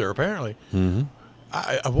dirty either, apparently. Mm-hmm.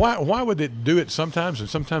 Why would it do it sometimes and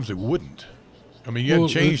sometimes it wouldn't? I mean, you haven't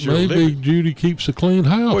changed your maybe living. Judy keeps a clean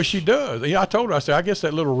house. Well, she does. Yeah, I told her, I said, I guess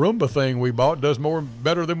that little Roomba thing we bought does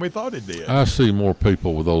better than we thought it did. I see more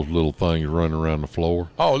people with those little things running around the floor.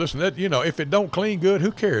 Oh, listen, if it don't clean good,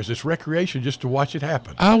 who cares? It's recreation just to watch it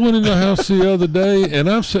happen. I went in the house the other day, and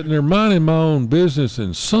I'm sitting there minding my own business,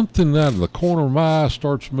 and something out of the corner of my eye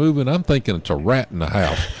starts moving. I'm thinking it's a rat in the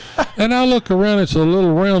house. And I look around, it's a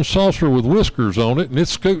little round saucer with whiskers on it, and it's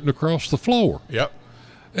scooting across the floor. Yep.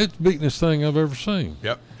 It's the beatingest thing I've ever seen.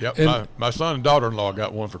 Yep. And my son and daughter-in-law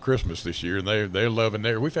got one for Christmas this year, and they're loving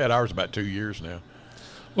theirs. We've had ours about 2 years now.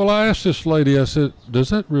 Well, I asked this lady, I said, does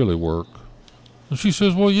that really work? And she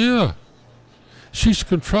says, well, yeah. She's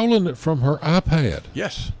controlling it from her iPad.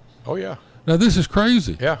 Yes. Oh, yeah. Now, this is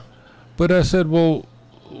crazy. Yeah. But I said, well,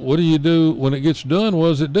 what do you do when it gets done? What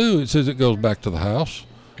does it do? It says it goes back to the house.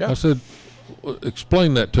 Yeah. I said,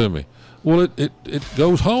 explain that to me. Well, it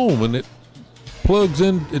goes home, and it plugs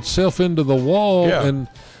in itself into the wall, and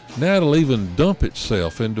now it'll even dump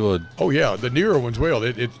itself into a. Oh yeah, the newer ones will.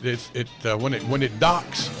 It when it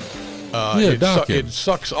docks, it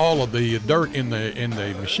sucks all of the dirt in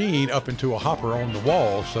the machine up into a hopper on the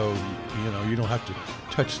wall, so you don't have to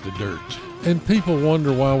touch the dirt. And people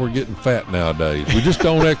wonder why we're getting fat nowadays. We just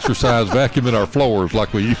don't exercise vacuuming our floors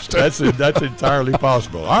like we used to. That's entirely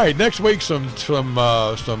possible. All right, next week some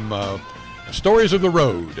stories of the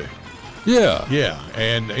road. Yeah,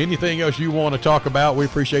 and anything else you want to talk about, we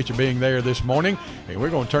appreciate you being there this morning. And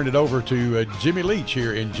we're going to turn it over to Jimmy Leach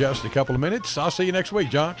here in just a couple of minutes. I'll see you next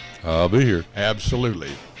week, John. I'll be here.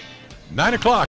 Absolutely. 9 o'clock.